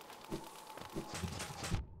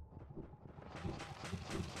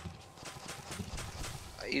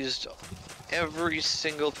 I used every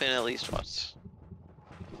single pin at least once.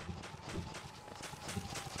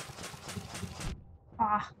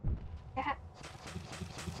 Ah. Yeah.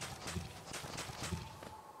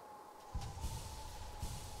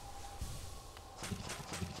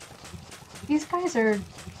 These guys are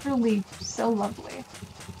truly so lovely.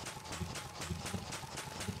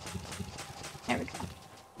 There we go.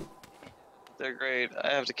 They're great. I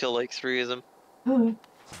have to kill like 3 of them. Ooh.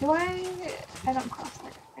 Do I don't cross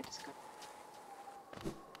that. I just go.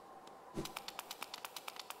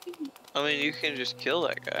 I mean, you can just kill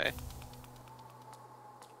that guy.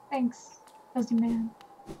 Thanks, fuzzy man.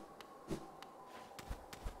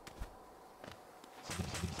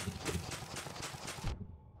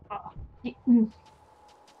 Oh,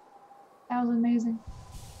 that was amazing.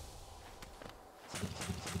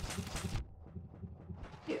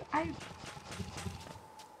 Dude,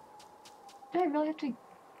 do I really have to?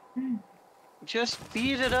 Just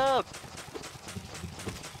beat it up.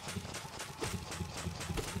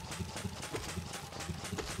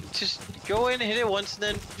 Just go in, hit it once, and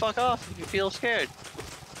then fuck off if you feel scared.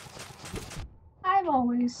 I'm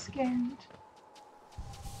always scared.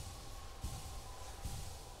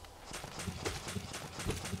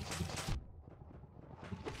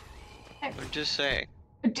 I'm just saying.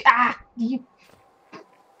 Ah! You.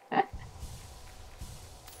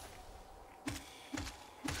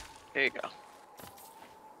 There you go.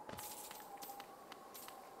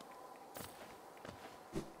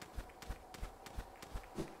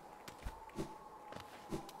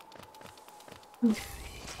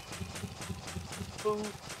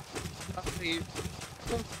 I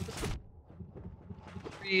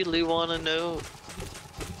really wanna know.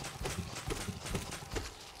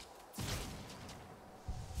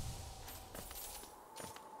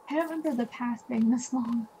 I don't remember the path being this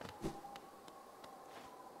long.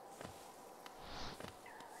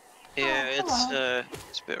 Yeah, hello.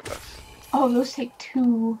 it's a bit rough. Oh, those take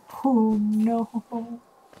 2. Oh no.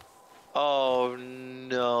 Oh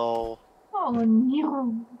no. Oh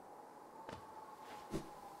no.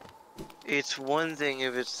 It's one thing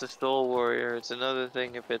if it's the Soul Warrior, it's another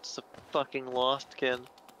thing if it's the fucking Lostkin.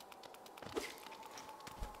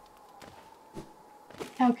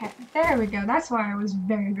 Okay, there we go. That's why I was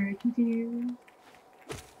very, very confused.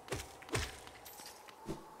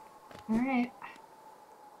 Alright.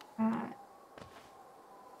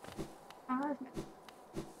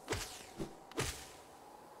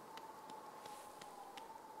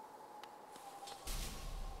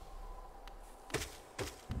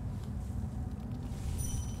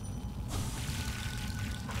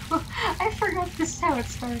 I forgot this is how it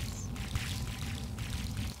starts.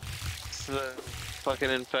 It's the fucking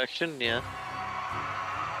infection, yeah.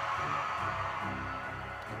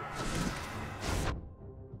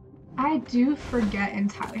 I do forget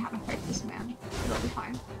entirely how to fight this man. It'll be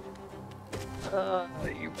fine.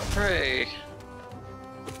 You pray.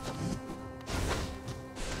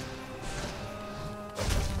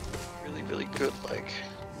 Really, really good, like.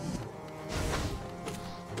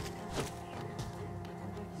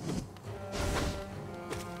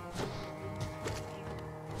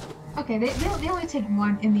 Okay, they only take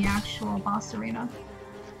 1 in the actual boss arena.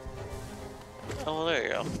 Oh, there you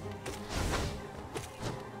go.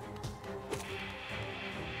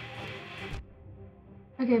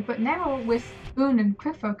 Okay, but now with Boon and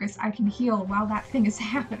Quick Focus, I can heal while that thing is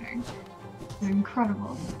happening. It's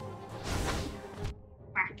incredible.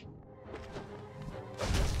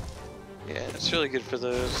 Yeah, it's really good for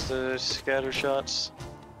the scatter shots.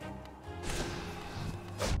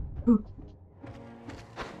 Ooh.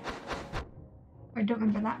 I don't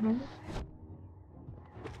remember that move.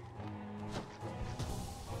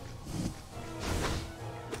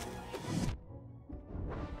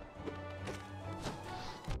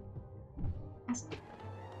 Yes.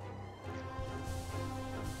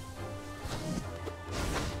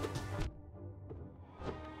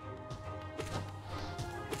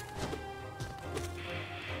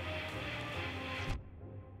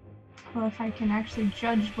 Well, if I can actually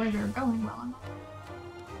judge where they're going well enough.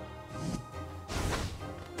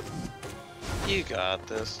 You got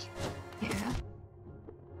this. Yeah.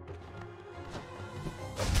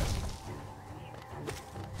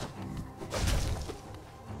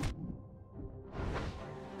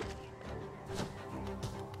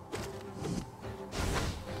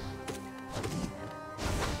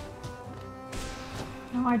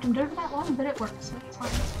 No, I jumped over that one, but it works, so it's fine.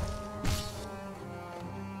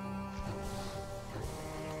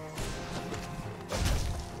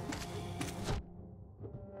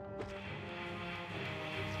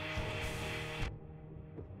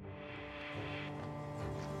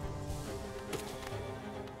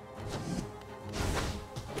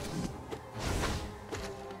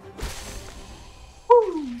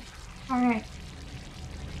 Alright.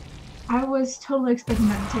 I was totally expecting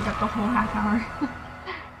that to take up the whole half hour.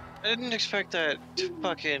 I didn't expect that to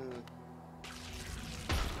fucking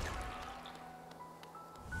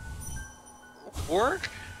work.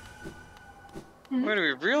 Hmm? Wait, are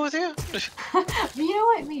we real with you? You know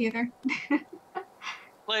what? Me either.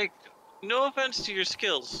 Like, no offense to your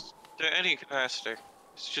skills, to any capacity.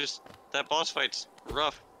 It's just that boss fight's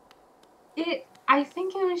rough. I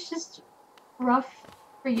think it was just rough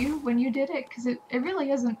for you when you did it? Because it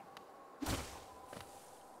really isn't.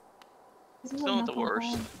 It's It's really not not the that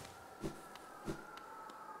worst. bad.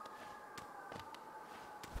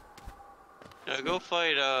 Now go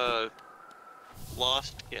fight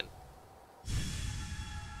Lost Skin.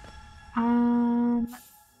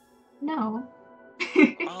 No.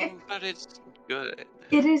 But it's good.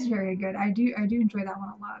 It is very good. I do enjoy that one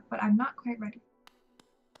a lot, but I'm not quite ready.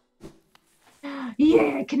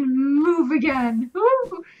 Yeah, I can move again.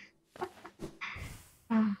 Woo!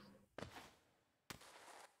 Ah.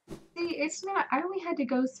 See, it's not. I only had to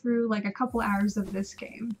go through like a couple hours of this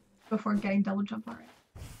game before getting double jump already.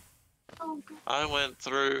 Oh god. I went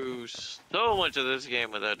through so much of this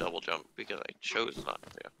game without double jump because I chose not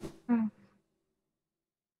to.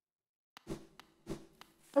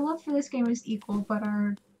 The love for this game is equal, but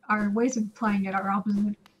our ways of playing it are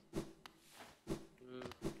opposite.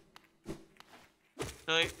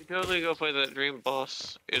 No, you can totally go fight that dream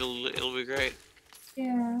boss. It'll be great.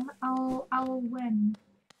 Yeah, I'll win,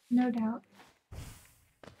 no doubt.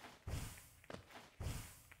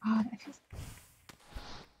 Oh, that feels.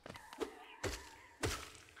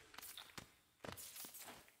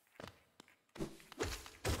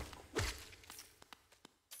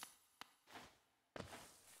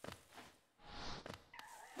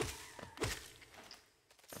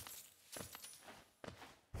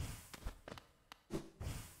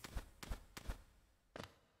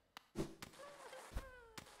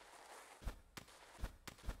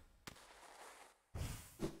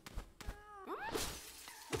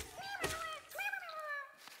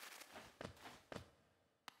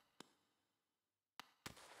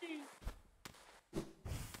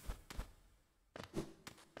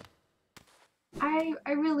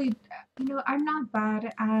 I really, I'm not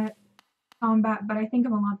bad at combat, but I think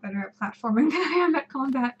I'm a lot better at platforming than I am at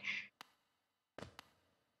combat.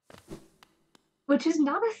 Which is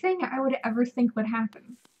not a thing I would ever think would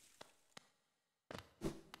happen.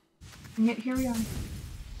 And yet here we are.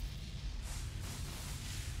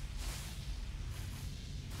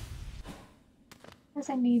 Guess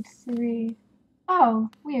I need 3. Oh,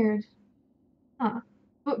 weird. Huh.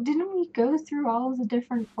 But didn't we go through all of the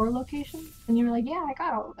different core locations? And you were like, yeah, I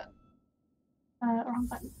got all of them. Wrong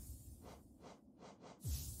button.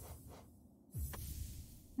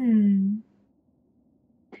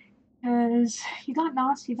 Because you got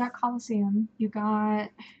Nos, you got Coliseum, you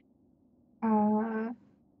got,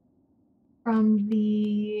 from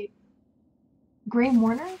the Grey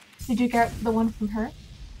Mourner? Did you get the one from her?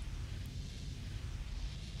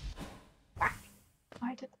 Ah,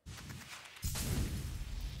 I did that.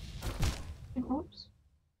 Oops.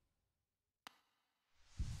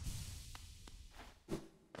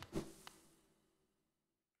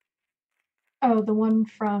 Oh, the one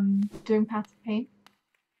from doing Path of Pain?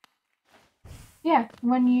 Yeah,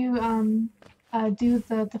 when you, do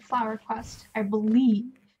the flower quest, I believe.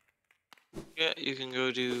 Yeah, you can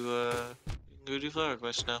go do Flower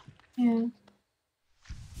Quest now. Yeah.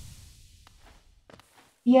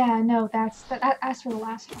 Yeah, no, that's for the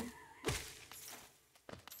last one.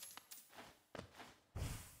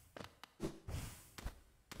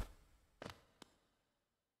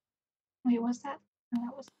 Wait, was that? No,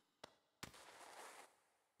 that was.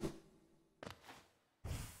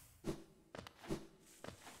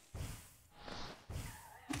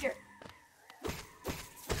 Here.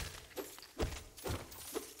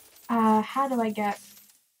 How do I get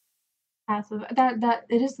Path of that?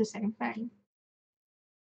 It is the same thing,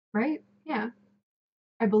 right? Yeah,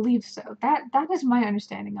 I believe so. That is my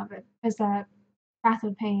understanding of it. Is that Path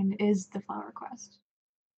of Pain is the flower quest?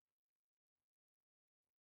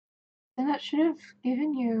 Then that should have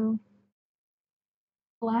given you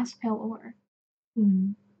Glass Pale Ore.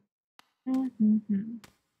 Hmm. Mm-hmm.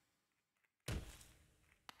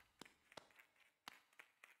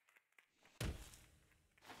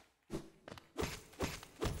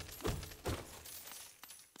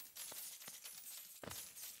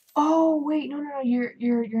 Oh wait, no, you're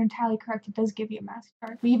entirely correct. It does give you a master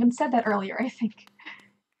card. We even said that earlier, I think.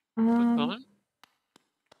 What?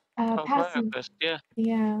 Oh, Flower Passive. Quest, yeah.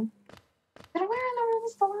 Yeah. Then where in the world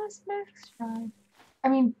is the last max tribe? I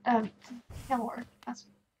mean, Taylor. That's.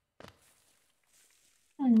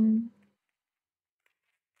 Hmm.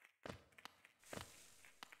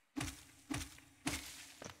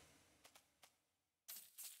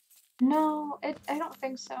 No, I don't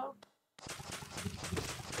think so.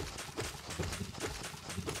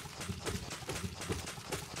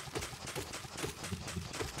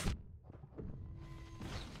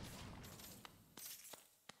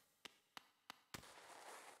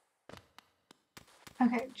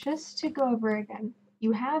 Okay, just to go over again.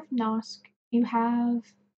 You have Nosk You have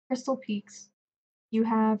Crystal Peaks. You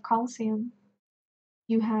have Coliseum.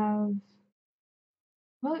 You have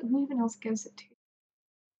who even else gives it to you?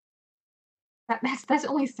 That's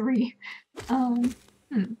only 3. Hmm.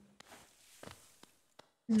 Hmm.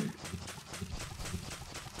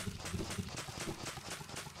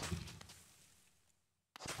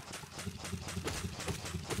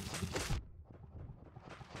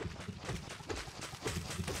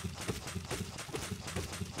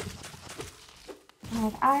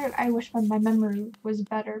 God, I wish my memory was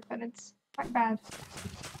better, but it's quite bad.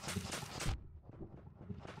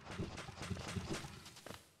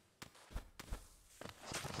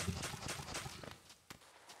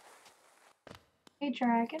 Hey,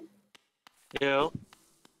 Dragon. Yo.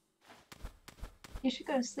 You should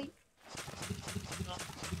go to sleep.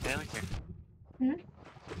 Yeah, I'm here. Hmm?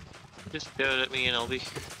 Just do it at me and I'll be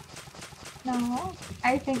here. No,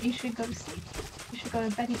 I think you should go to sleep. You should go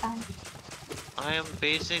to beddy bye. I am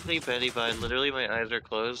basically Betty by literally my eyes are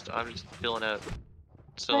closed. I'm just chilling out.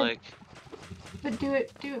 So But- like, But do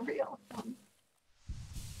it real.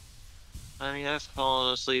 I mean, I've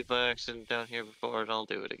fallen asleep by accident down here before, and I'll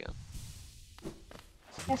do it again.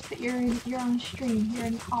 Yes, but you're on stream. You're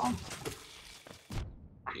in call.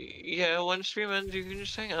 Yeah, when stream ends, you can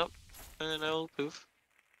just hang up, and then I'll poof.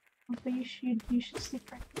 But you should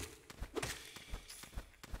sleep right.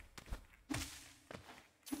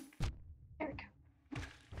 There we go.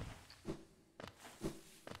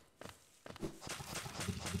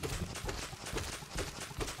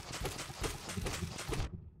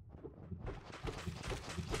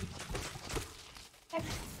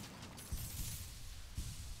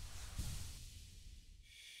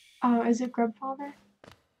 Oh, is it Grubfather?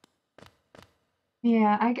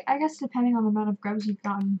 Yeah, I guess depending on the amount of grubs you've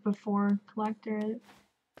gotten before Collector,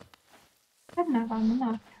 I've not gotten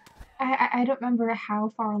enough. I don't remember how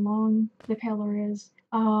far along the Paler is.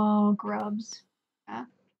 Oh, grubs. Yeah.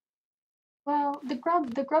 Well, the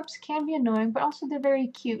grubs can be annoying, but also they're very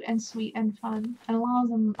cute and sweet and fun, and a lot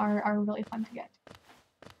of them are really fun to get.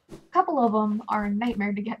 A couple of them are a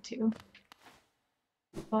nightmare to get to,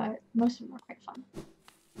 but most of them are quite fun.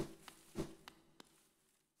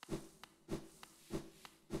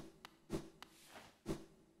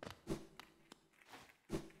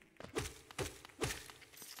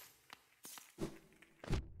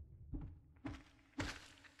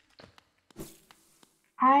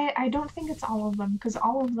 I don't think it's all of them, because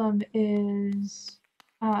all of them is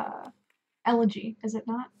elegy, is it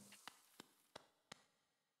not?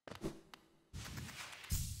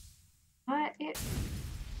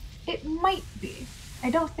 It might be.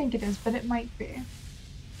 I don't think it is, but it might be.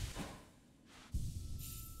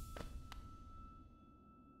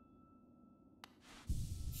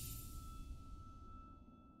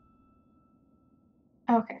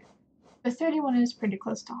 Okay. The 31 is pretty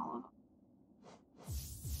close to all of them.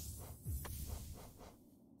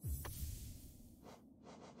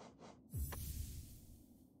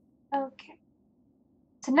 Okay.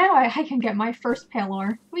 So now I can get my first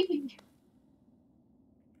Palor. Whee!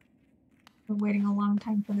 Been waiting a long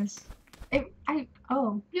time for this.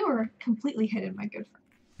 Oh, you were completely hidden, my good friend.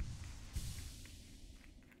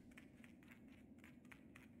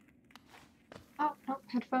 Oh, no,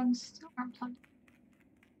 headphones still aren't plugged.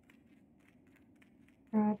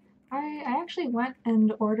 God. I actually went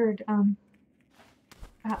and ordered an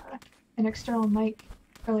external mic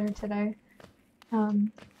earlier today.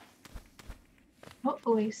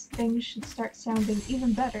 Hopefully things should start sounding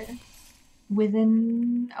even better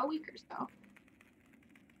within a week or so.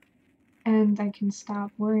 And I can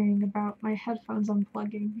stop worrying about my headphones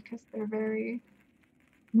unplugging because they're very...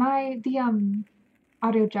 The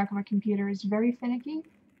audio jack on my computer is very finicky,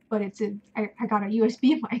 but I got a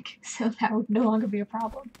USB mic, so that would no longer be a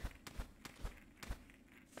problem.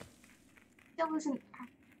 Still isn't...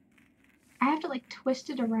 I have to like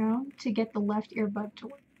twist it around to get the left earbud to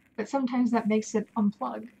work, but sometimes that makes it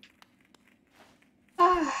unplug.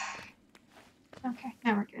 Okay,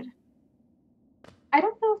 now we're good. I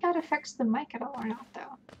don't know if that affects the mic at all or not,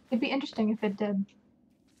 though. It'd be interesting if it did.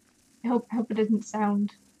 I hope it doesn't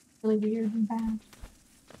sound really weird and bad.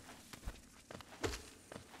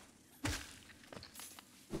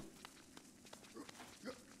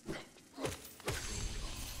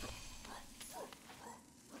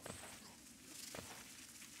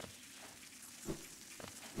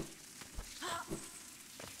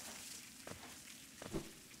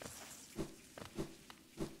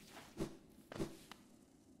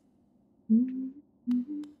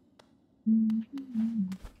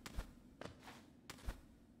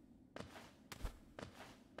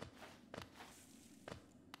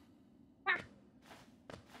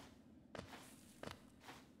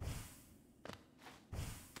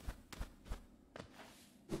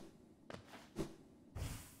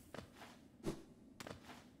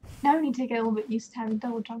 Now I need to get a little bit used to having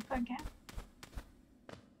double jump again.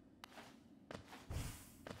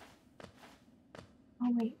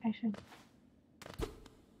 Oh wait, I should.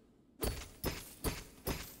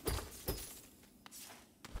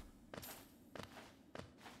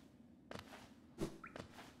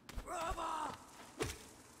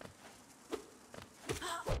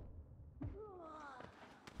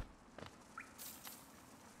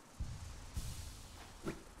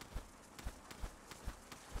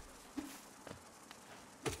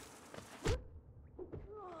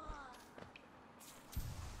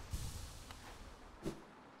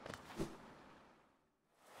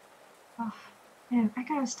 Oh, man, I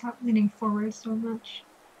gotta stop leaning forward so much.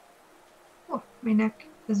 Oh, my neck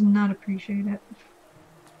does not appreciate it.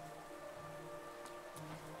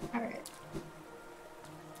 Alright.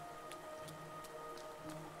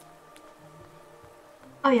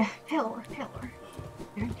 Oh yeah, pale ore, pale ore.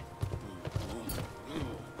 There we go.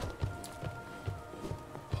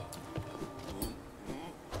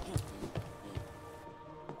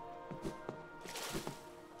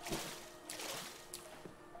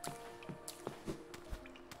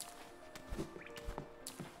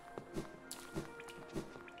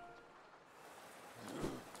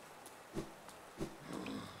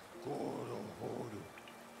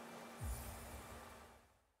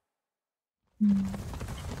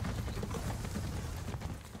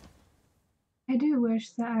 I do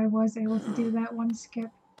wish that I was able to do that one skip,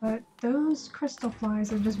 but those crystal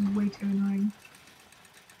flies are just way too annoying.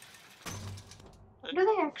 What do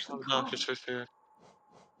they actually call? Not just for fear.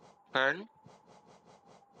 Pardon?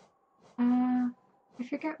 I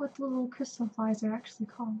forget what the little crystal flies are actually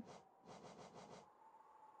called.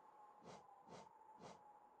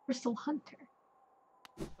 Crystal hunter.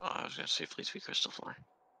 Oh, I was gonna say please be crystal fly.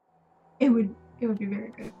 It would be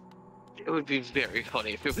very good. It would be very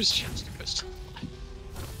funny if it was just a crystal fly.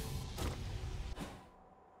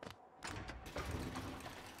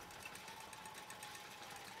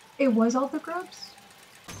 It was all the grubs?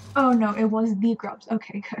 Oh no, it was the grubs.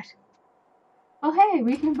 Okay, good. Oh hey,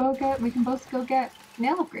 we can both go get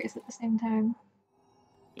nail upgrades at the same time.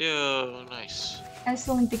 Yo, nice. I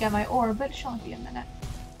still need to get my ore, but it should only be a minute.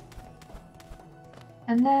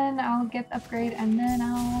 And then I'll get the upgrade, and then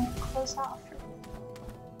I'll close off.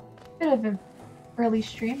 Bit of an early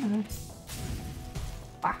stream,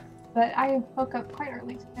 wow. But I woke up quite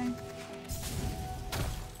early today.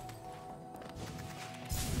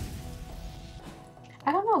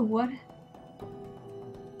 I don't know what.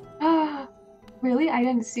 Ah, really? I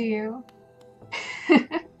didn't see you.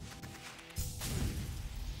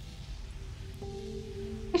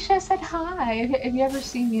 You should have said hi. If you ever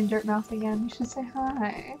see me in Dirtmouth again, you should say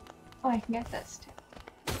hi. Oh, I can get this too.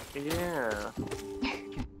 Yeah.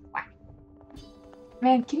 Wow.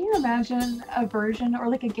 Man, can you imagine a version or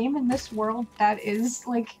like a game in this world that is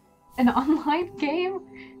like an online game?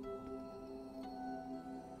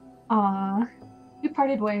 Aw, we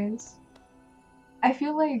parted ways. I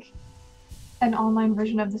feel like an online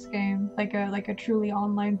version of this game, like a truly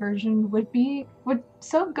online version, would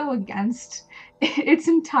so go against its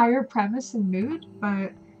entire premise and mood,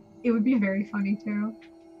 but it would be very funny too.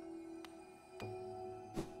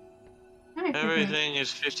 Everything is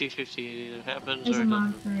 50-50. It either happens There's or a it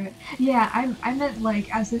mod doesn't. for it. Yeah, I meant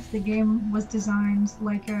like as if the game was designed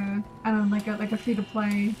like a I don't know, like a free to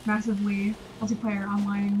play, massively multiplayer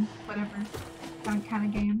online, whatever kind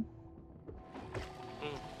of game.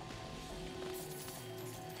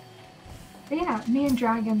 But yeah, me and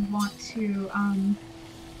Dragon want to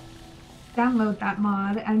download that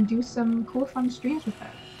mod and do some cool fun streams with it.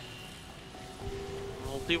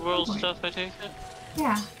 Multi-world stuff, I take it?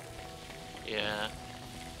 Yeah. Yeah.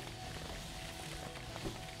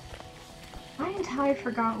 I entirely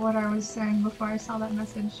forgot what I was saying before I saw that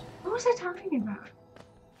message. What was I talking about?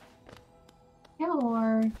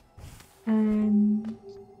 Hello. And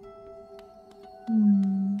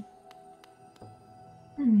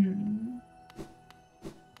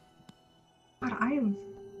God, I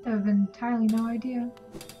have entirely no idea.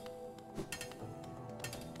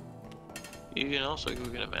 You can also go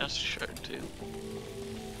get a master shard too.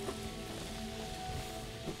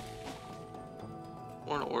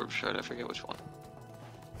 Or an orb shard, I forget which one.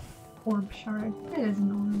 Orb shard. It is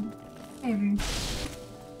an orb. Maybe.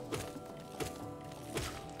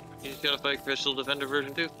 You just gotta fight Crystal Defender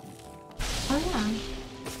version 2. Oh yeah.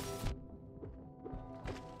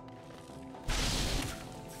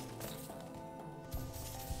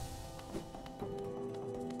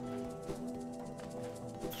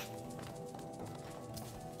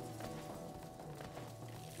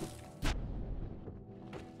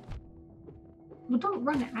 Well, don't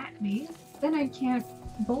run at me. Then I can't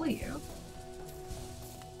bully you.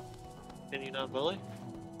 Can you not bully?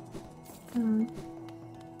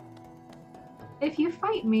 If you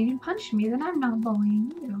fight me and punch me, then I'm not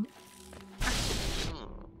bullying you.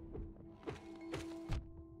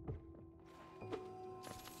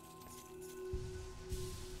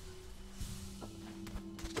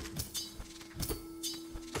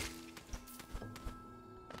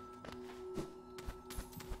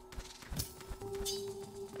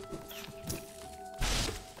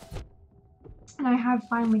 And I have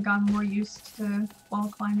finally gotten more used to wall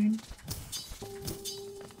climbing.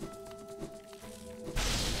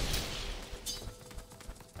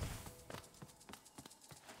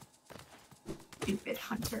 Stupid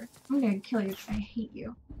hunter. I'm gonna kill you because I hate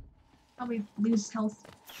you. Probably lose health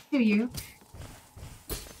to you.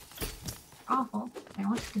 Awful. I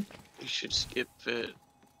want to. You should skip it.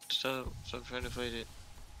 Stop trying to fight it.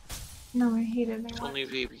 No, I hate it. It's only a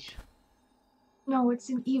baby. No, it's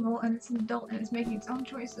an evil and it's an adult and it's making its own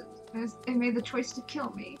choices. And it made the choice to kill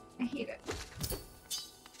me. I hate it.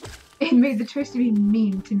 It made the choice to be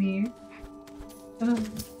mean to me.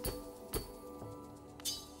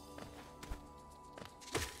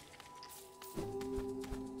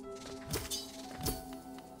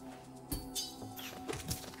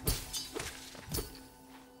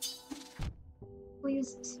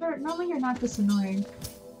 Please, sir, normally you're not this annoying.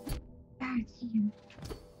 God, you.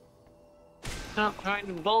 Stop trying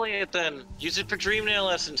to bully it then. Use it for dream nail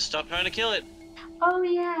lessons. Stop trying to kill it. Oh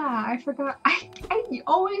yeah, I forgot. I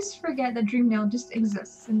always forget that Dream Nail just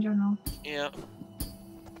exists in general. Yeah.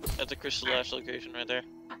 At the Crystal Ash location right there.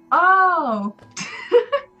 Oh!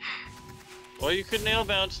 Or you could nail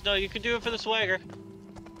bounce. No, you could do it for the swagger.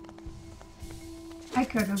 I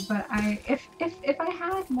could have, but if I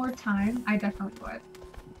had more time, I definitely would.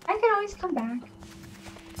 I could always come back.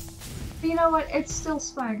 But you know what? It's still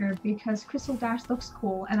swagger because Crystal Dash looks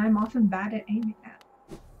cool, and I'm often bad at aiming at.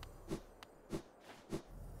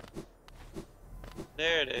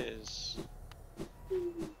 There it is.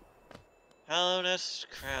 Hallownest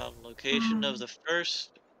Crown, location of the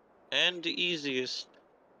first and easiest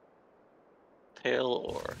pale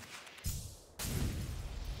ore.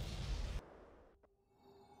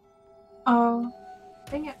 Oh,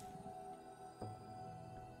 dang it.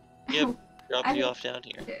 Yep, drop you off down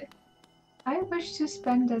here. I wish to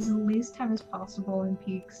spend as least time as possible in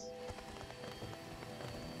peaks.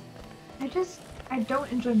 I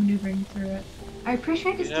don't enjoy maneuvering through it. I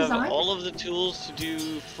appreciate its design. You have all of the tools to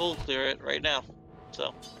do full clear it right now,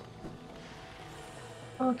 so.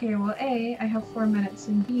 Okay, well A, I have 4 minutes,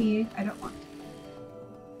 and B, I don't want to.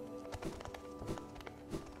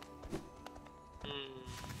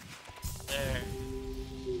 There.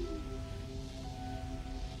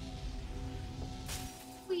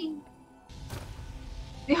 Whee!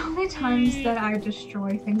 The only times that I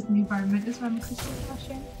destroy things in the environment is when I'm crystal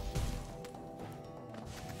flashing.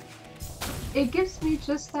 It gives me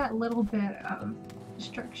just that little bit of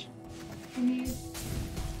destruction I need.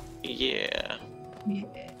 Yeah. Yeah.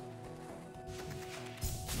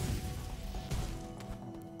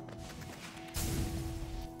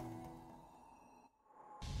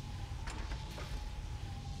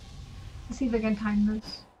 Let's see if I can time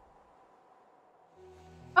this.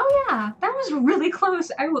 Oh yeah, that was really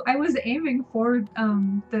close. I was aiming for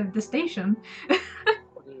the station.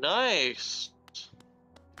 Nice.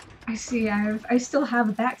 I see. I still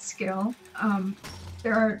have that skill.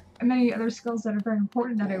 There are many other skills that are very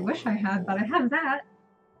important that I wish I had, but I have that.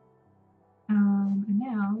 And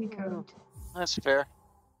now we go. That's fair.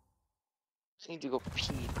 Just need to go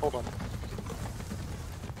pee. Hold on.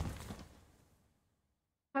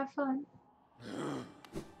 Have fun.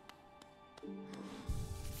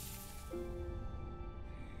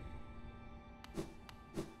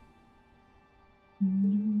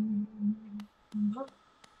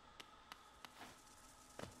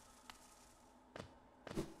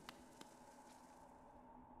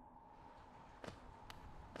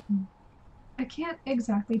 I can't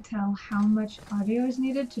exactly tell how much audio is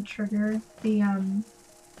needed to trigger the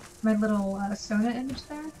my little Sona image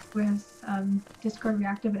there with Discord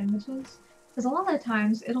reactive images. Because a lot of the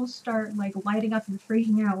times it'll start like lighting up and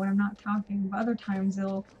freaking out when I'm not talking, but other times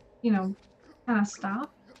it'll, you know, kind of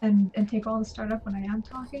stop and take all the startup when I am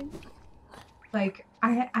talking. Like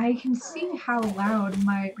I can see how loud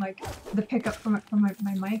my the pickup from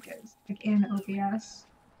my mic is like in OBS,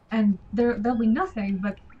 and there'll be nothing,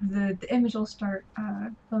 but the image will start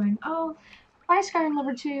going. Oh, bye Skyrim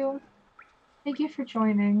Lover 2. Thank you for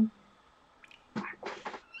joining.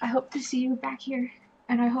 I hope to see you back here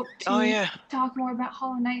and I hope to Oh yeah. talk more about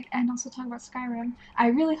Hollow Knight and also talk about Skyrim. I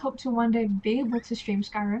really hope to one day be able to stream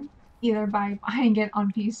Skyrim, either by buying it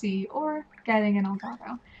on PC or getting an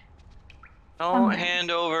Elgato. Don't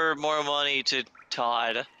hand over more money to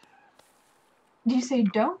Todd. Did you say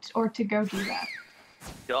don't or to go do that?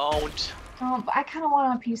 Don't. But I kind of want it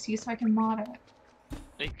on PC so I can mod it.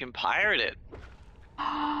 You can pirate it.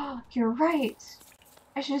 You're right.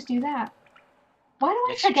 I should just do that. Why do I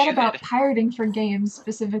Yes, you forget about should. pirating for games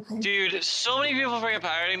specifically? Dude, so many people forget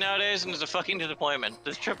pirating nowadays, and it's a fucking disappointment.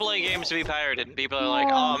 There's AAA games to be pirated, and people are like,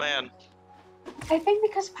 oh man. I think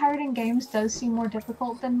because pirating games does seem more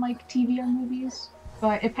difficult than like TV or movies,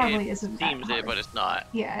 but it probably isn't that Seems hard. it, but it's not.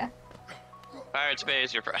 Yeah. Pirates Bay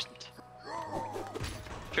is your friend.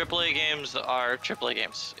 AAA games are AAA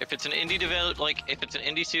games. If it's an indie if it's an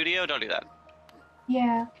indie studio, don't do that.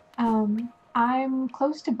 Yeah. I'm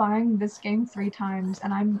close to buying this game 3 times,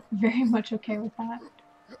 and I'm very much okay with that.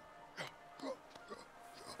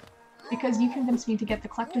 Because you convinced me to get the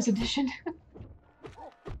collector's edition.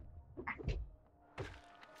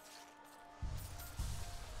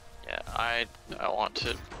 Yeah, I want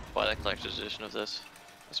to buy the collector's edition of this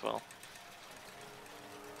as well.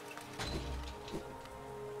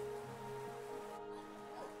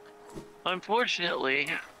 Unfortunately,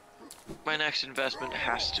 my next investment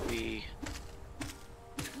has to be...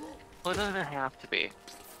 Well, it doesn't have to be.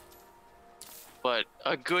 But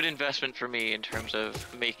a good investment for me in terms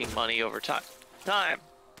of making money over time. My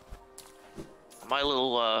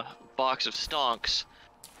little box of stonks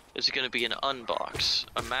is going to be an unbox.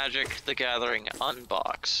 A Magic the Gathering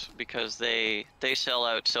unbox. Because they sell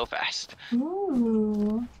out so fast.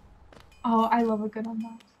 Ooh. Oh, I love a good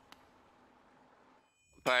unbox.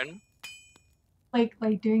 Pardon?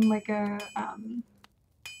 Like doing like a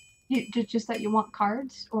just that you want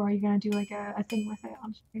cards, or are you gonna do like a thing with it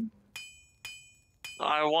on stream?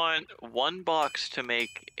 I want one box to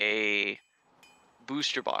make a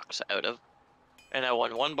booster box out of, and I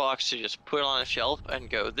want one box to just put on a shelf and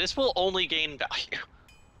go, this will only gain value.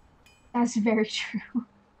 That's very true.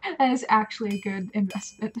 That is actually a good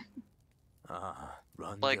investment.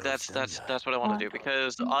 Like that's what I want to do,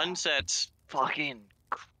 because unsets fucking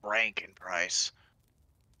crank in price.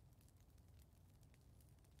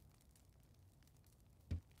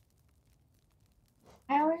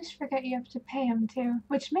 I always forget you have to pay them too,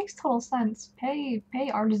 which makes total sense. Pay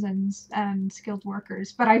artisans and skilled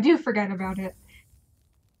workers, but I do forget about it.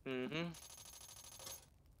 Mm-hmm.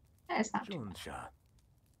 It's not too bad.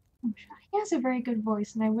 He has a very good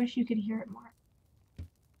voice, and I wish you could hear it more.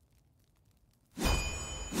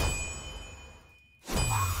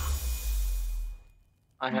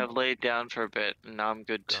 I have laid down for a bit, and now I'm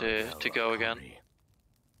good to go again.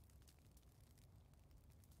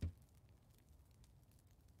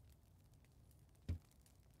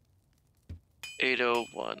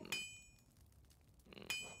 $801.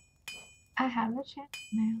 I have a channel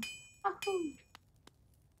now.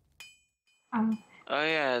 Oh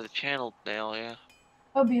yeah, the channel nail, yeah.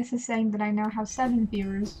 OBS is saying that I now have 7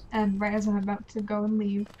 viewers, and right as I'm about to go and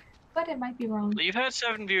leave, but it might be wrong. You've had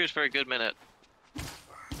 7 viewers for a good minute.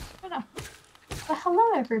 I know. But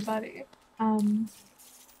hello, everybody.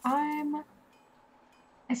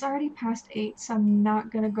 It's already past 8, so I'm not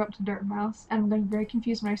gonna go up to Dirtmouth, and I'm gonna be very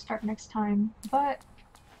confused when I start next time, but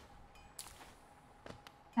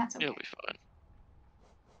that's okay. You'll be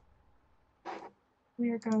fine.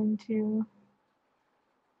 We are going to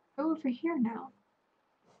go over here now.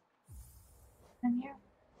 And here.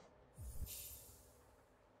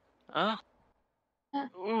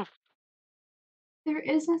 Oof. There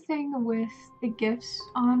is a thing with the GIFs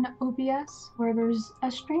on OBS where there's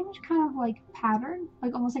a strange kind of like pattern,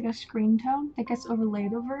 like almost like a screen tone that gets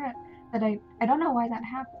overlaid over it, that I don't know why that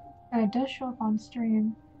happened, but it does show up on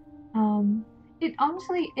stream. It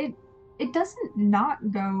honestly, it doesn't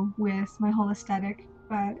not go with my whole aesthetic,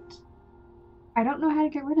 but I don't know how to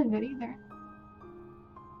get rid of it either.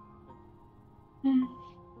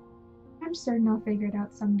 I'm certain I'll figure it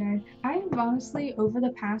out someday. I've honestly, over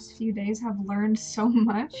the past few days, have learned so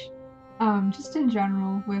much, just in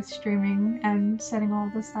general with streaming and setting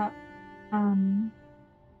all this up.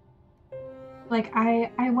 Like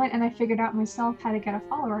I went and I figured out myself how to get a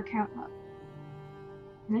follower count up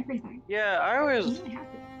and everything. Yeah, I'm really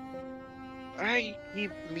happy. I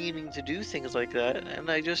keep meaning to do things like that, and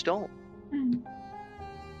I just don't.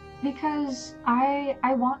 Because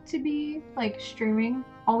I want to be like streaming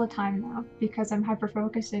all the time now because I'm hyper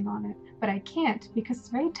focusing on it, but I can't because it's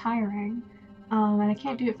very tiring, and I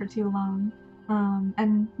can't do it for too long.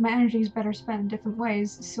 And my energy is better spent in different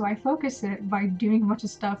ways, so I focus it by doing a bunch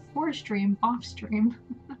of stuff for stream, off stream.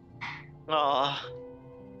 Aw.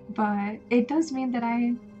 but it does mean that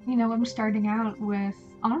I'm starting out with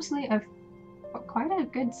honestly quite a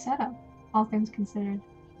good setup, all things considered.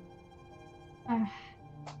 All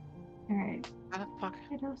right. How the fuck?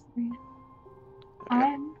 Kiddos 3.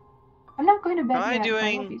 Okay. I'm not going to bed Try yet, but I will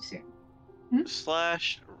doing be soon.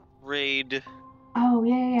 /raid. Oh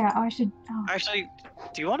yeah. Oh, I should. Oh Actually,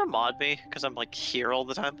 do you want to mod me? Because I'm like here all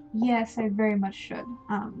the time. yes, I very much should.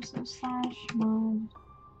 So /mod.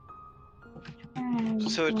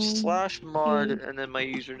 So it's /mod and then my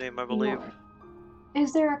username, I believe.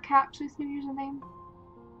 Is there a caps with your username?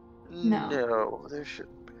 No. No, there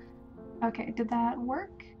shouldn't be. Okay, did that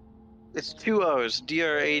work? It's 2 O's.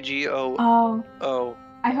 DRAGO. Oh.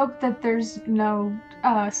 I hope that there's no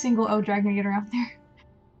single O dragging it around there.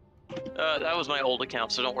 That was my old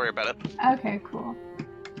account, so don't worry about it. Okay, cool.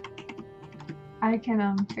 I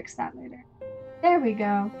can fix that later. There we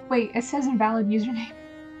go. Wait, it says invalid username.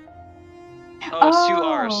 Oh, it's 2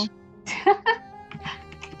 R's.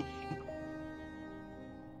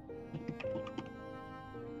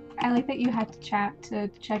 I like that you had to chat to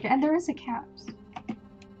check it, and there is a caps.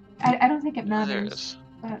 I don't think it matters. There it is.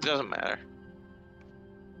 But... It doesn't matter.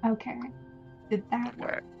 Okay. Did that work?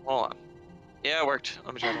 Alright, hold on. Yeah, it worked.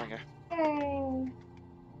 Let me try it again. Yay!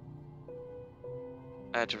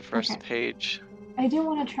 I had to refresh the page. I do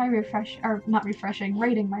want to try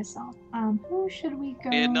rating myself. Who should we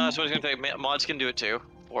go? Yeah, no, that's what I was gonna say. Mods can do it too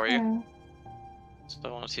for you. So I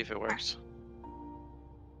want to see if it works.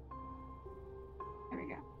 There we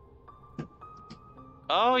go.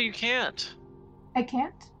 Oh, you can't. I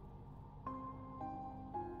can't?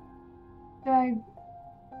 Do I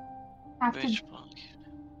have to?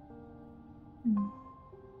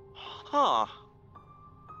 Huh.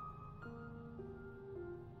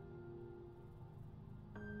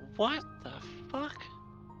 What the fuck?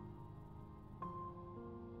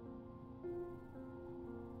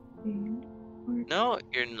 No,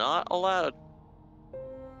 you're not allowed.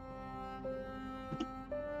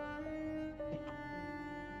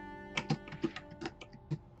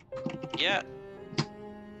 Yeah.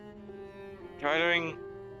 Try doing.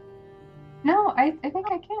 No, I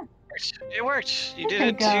think I can. It worked. You did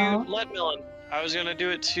it to Leadmelon. I was gonna do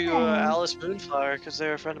it to Alice Moonflower because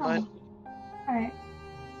they're a friend of mine. Alright.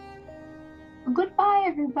 Well, goodbye,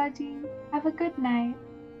 everybody. Have a good night.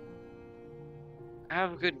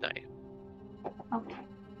 Have a good night. Okay.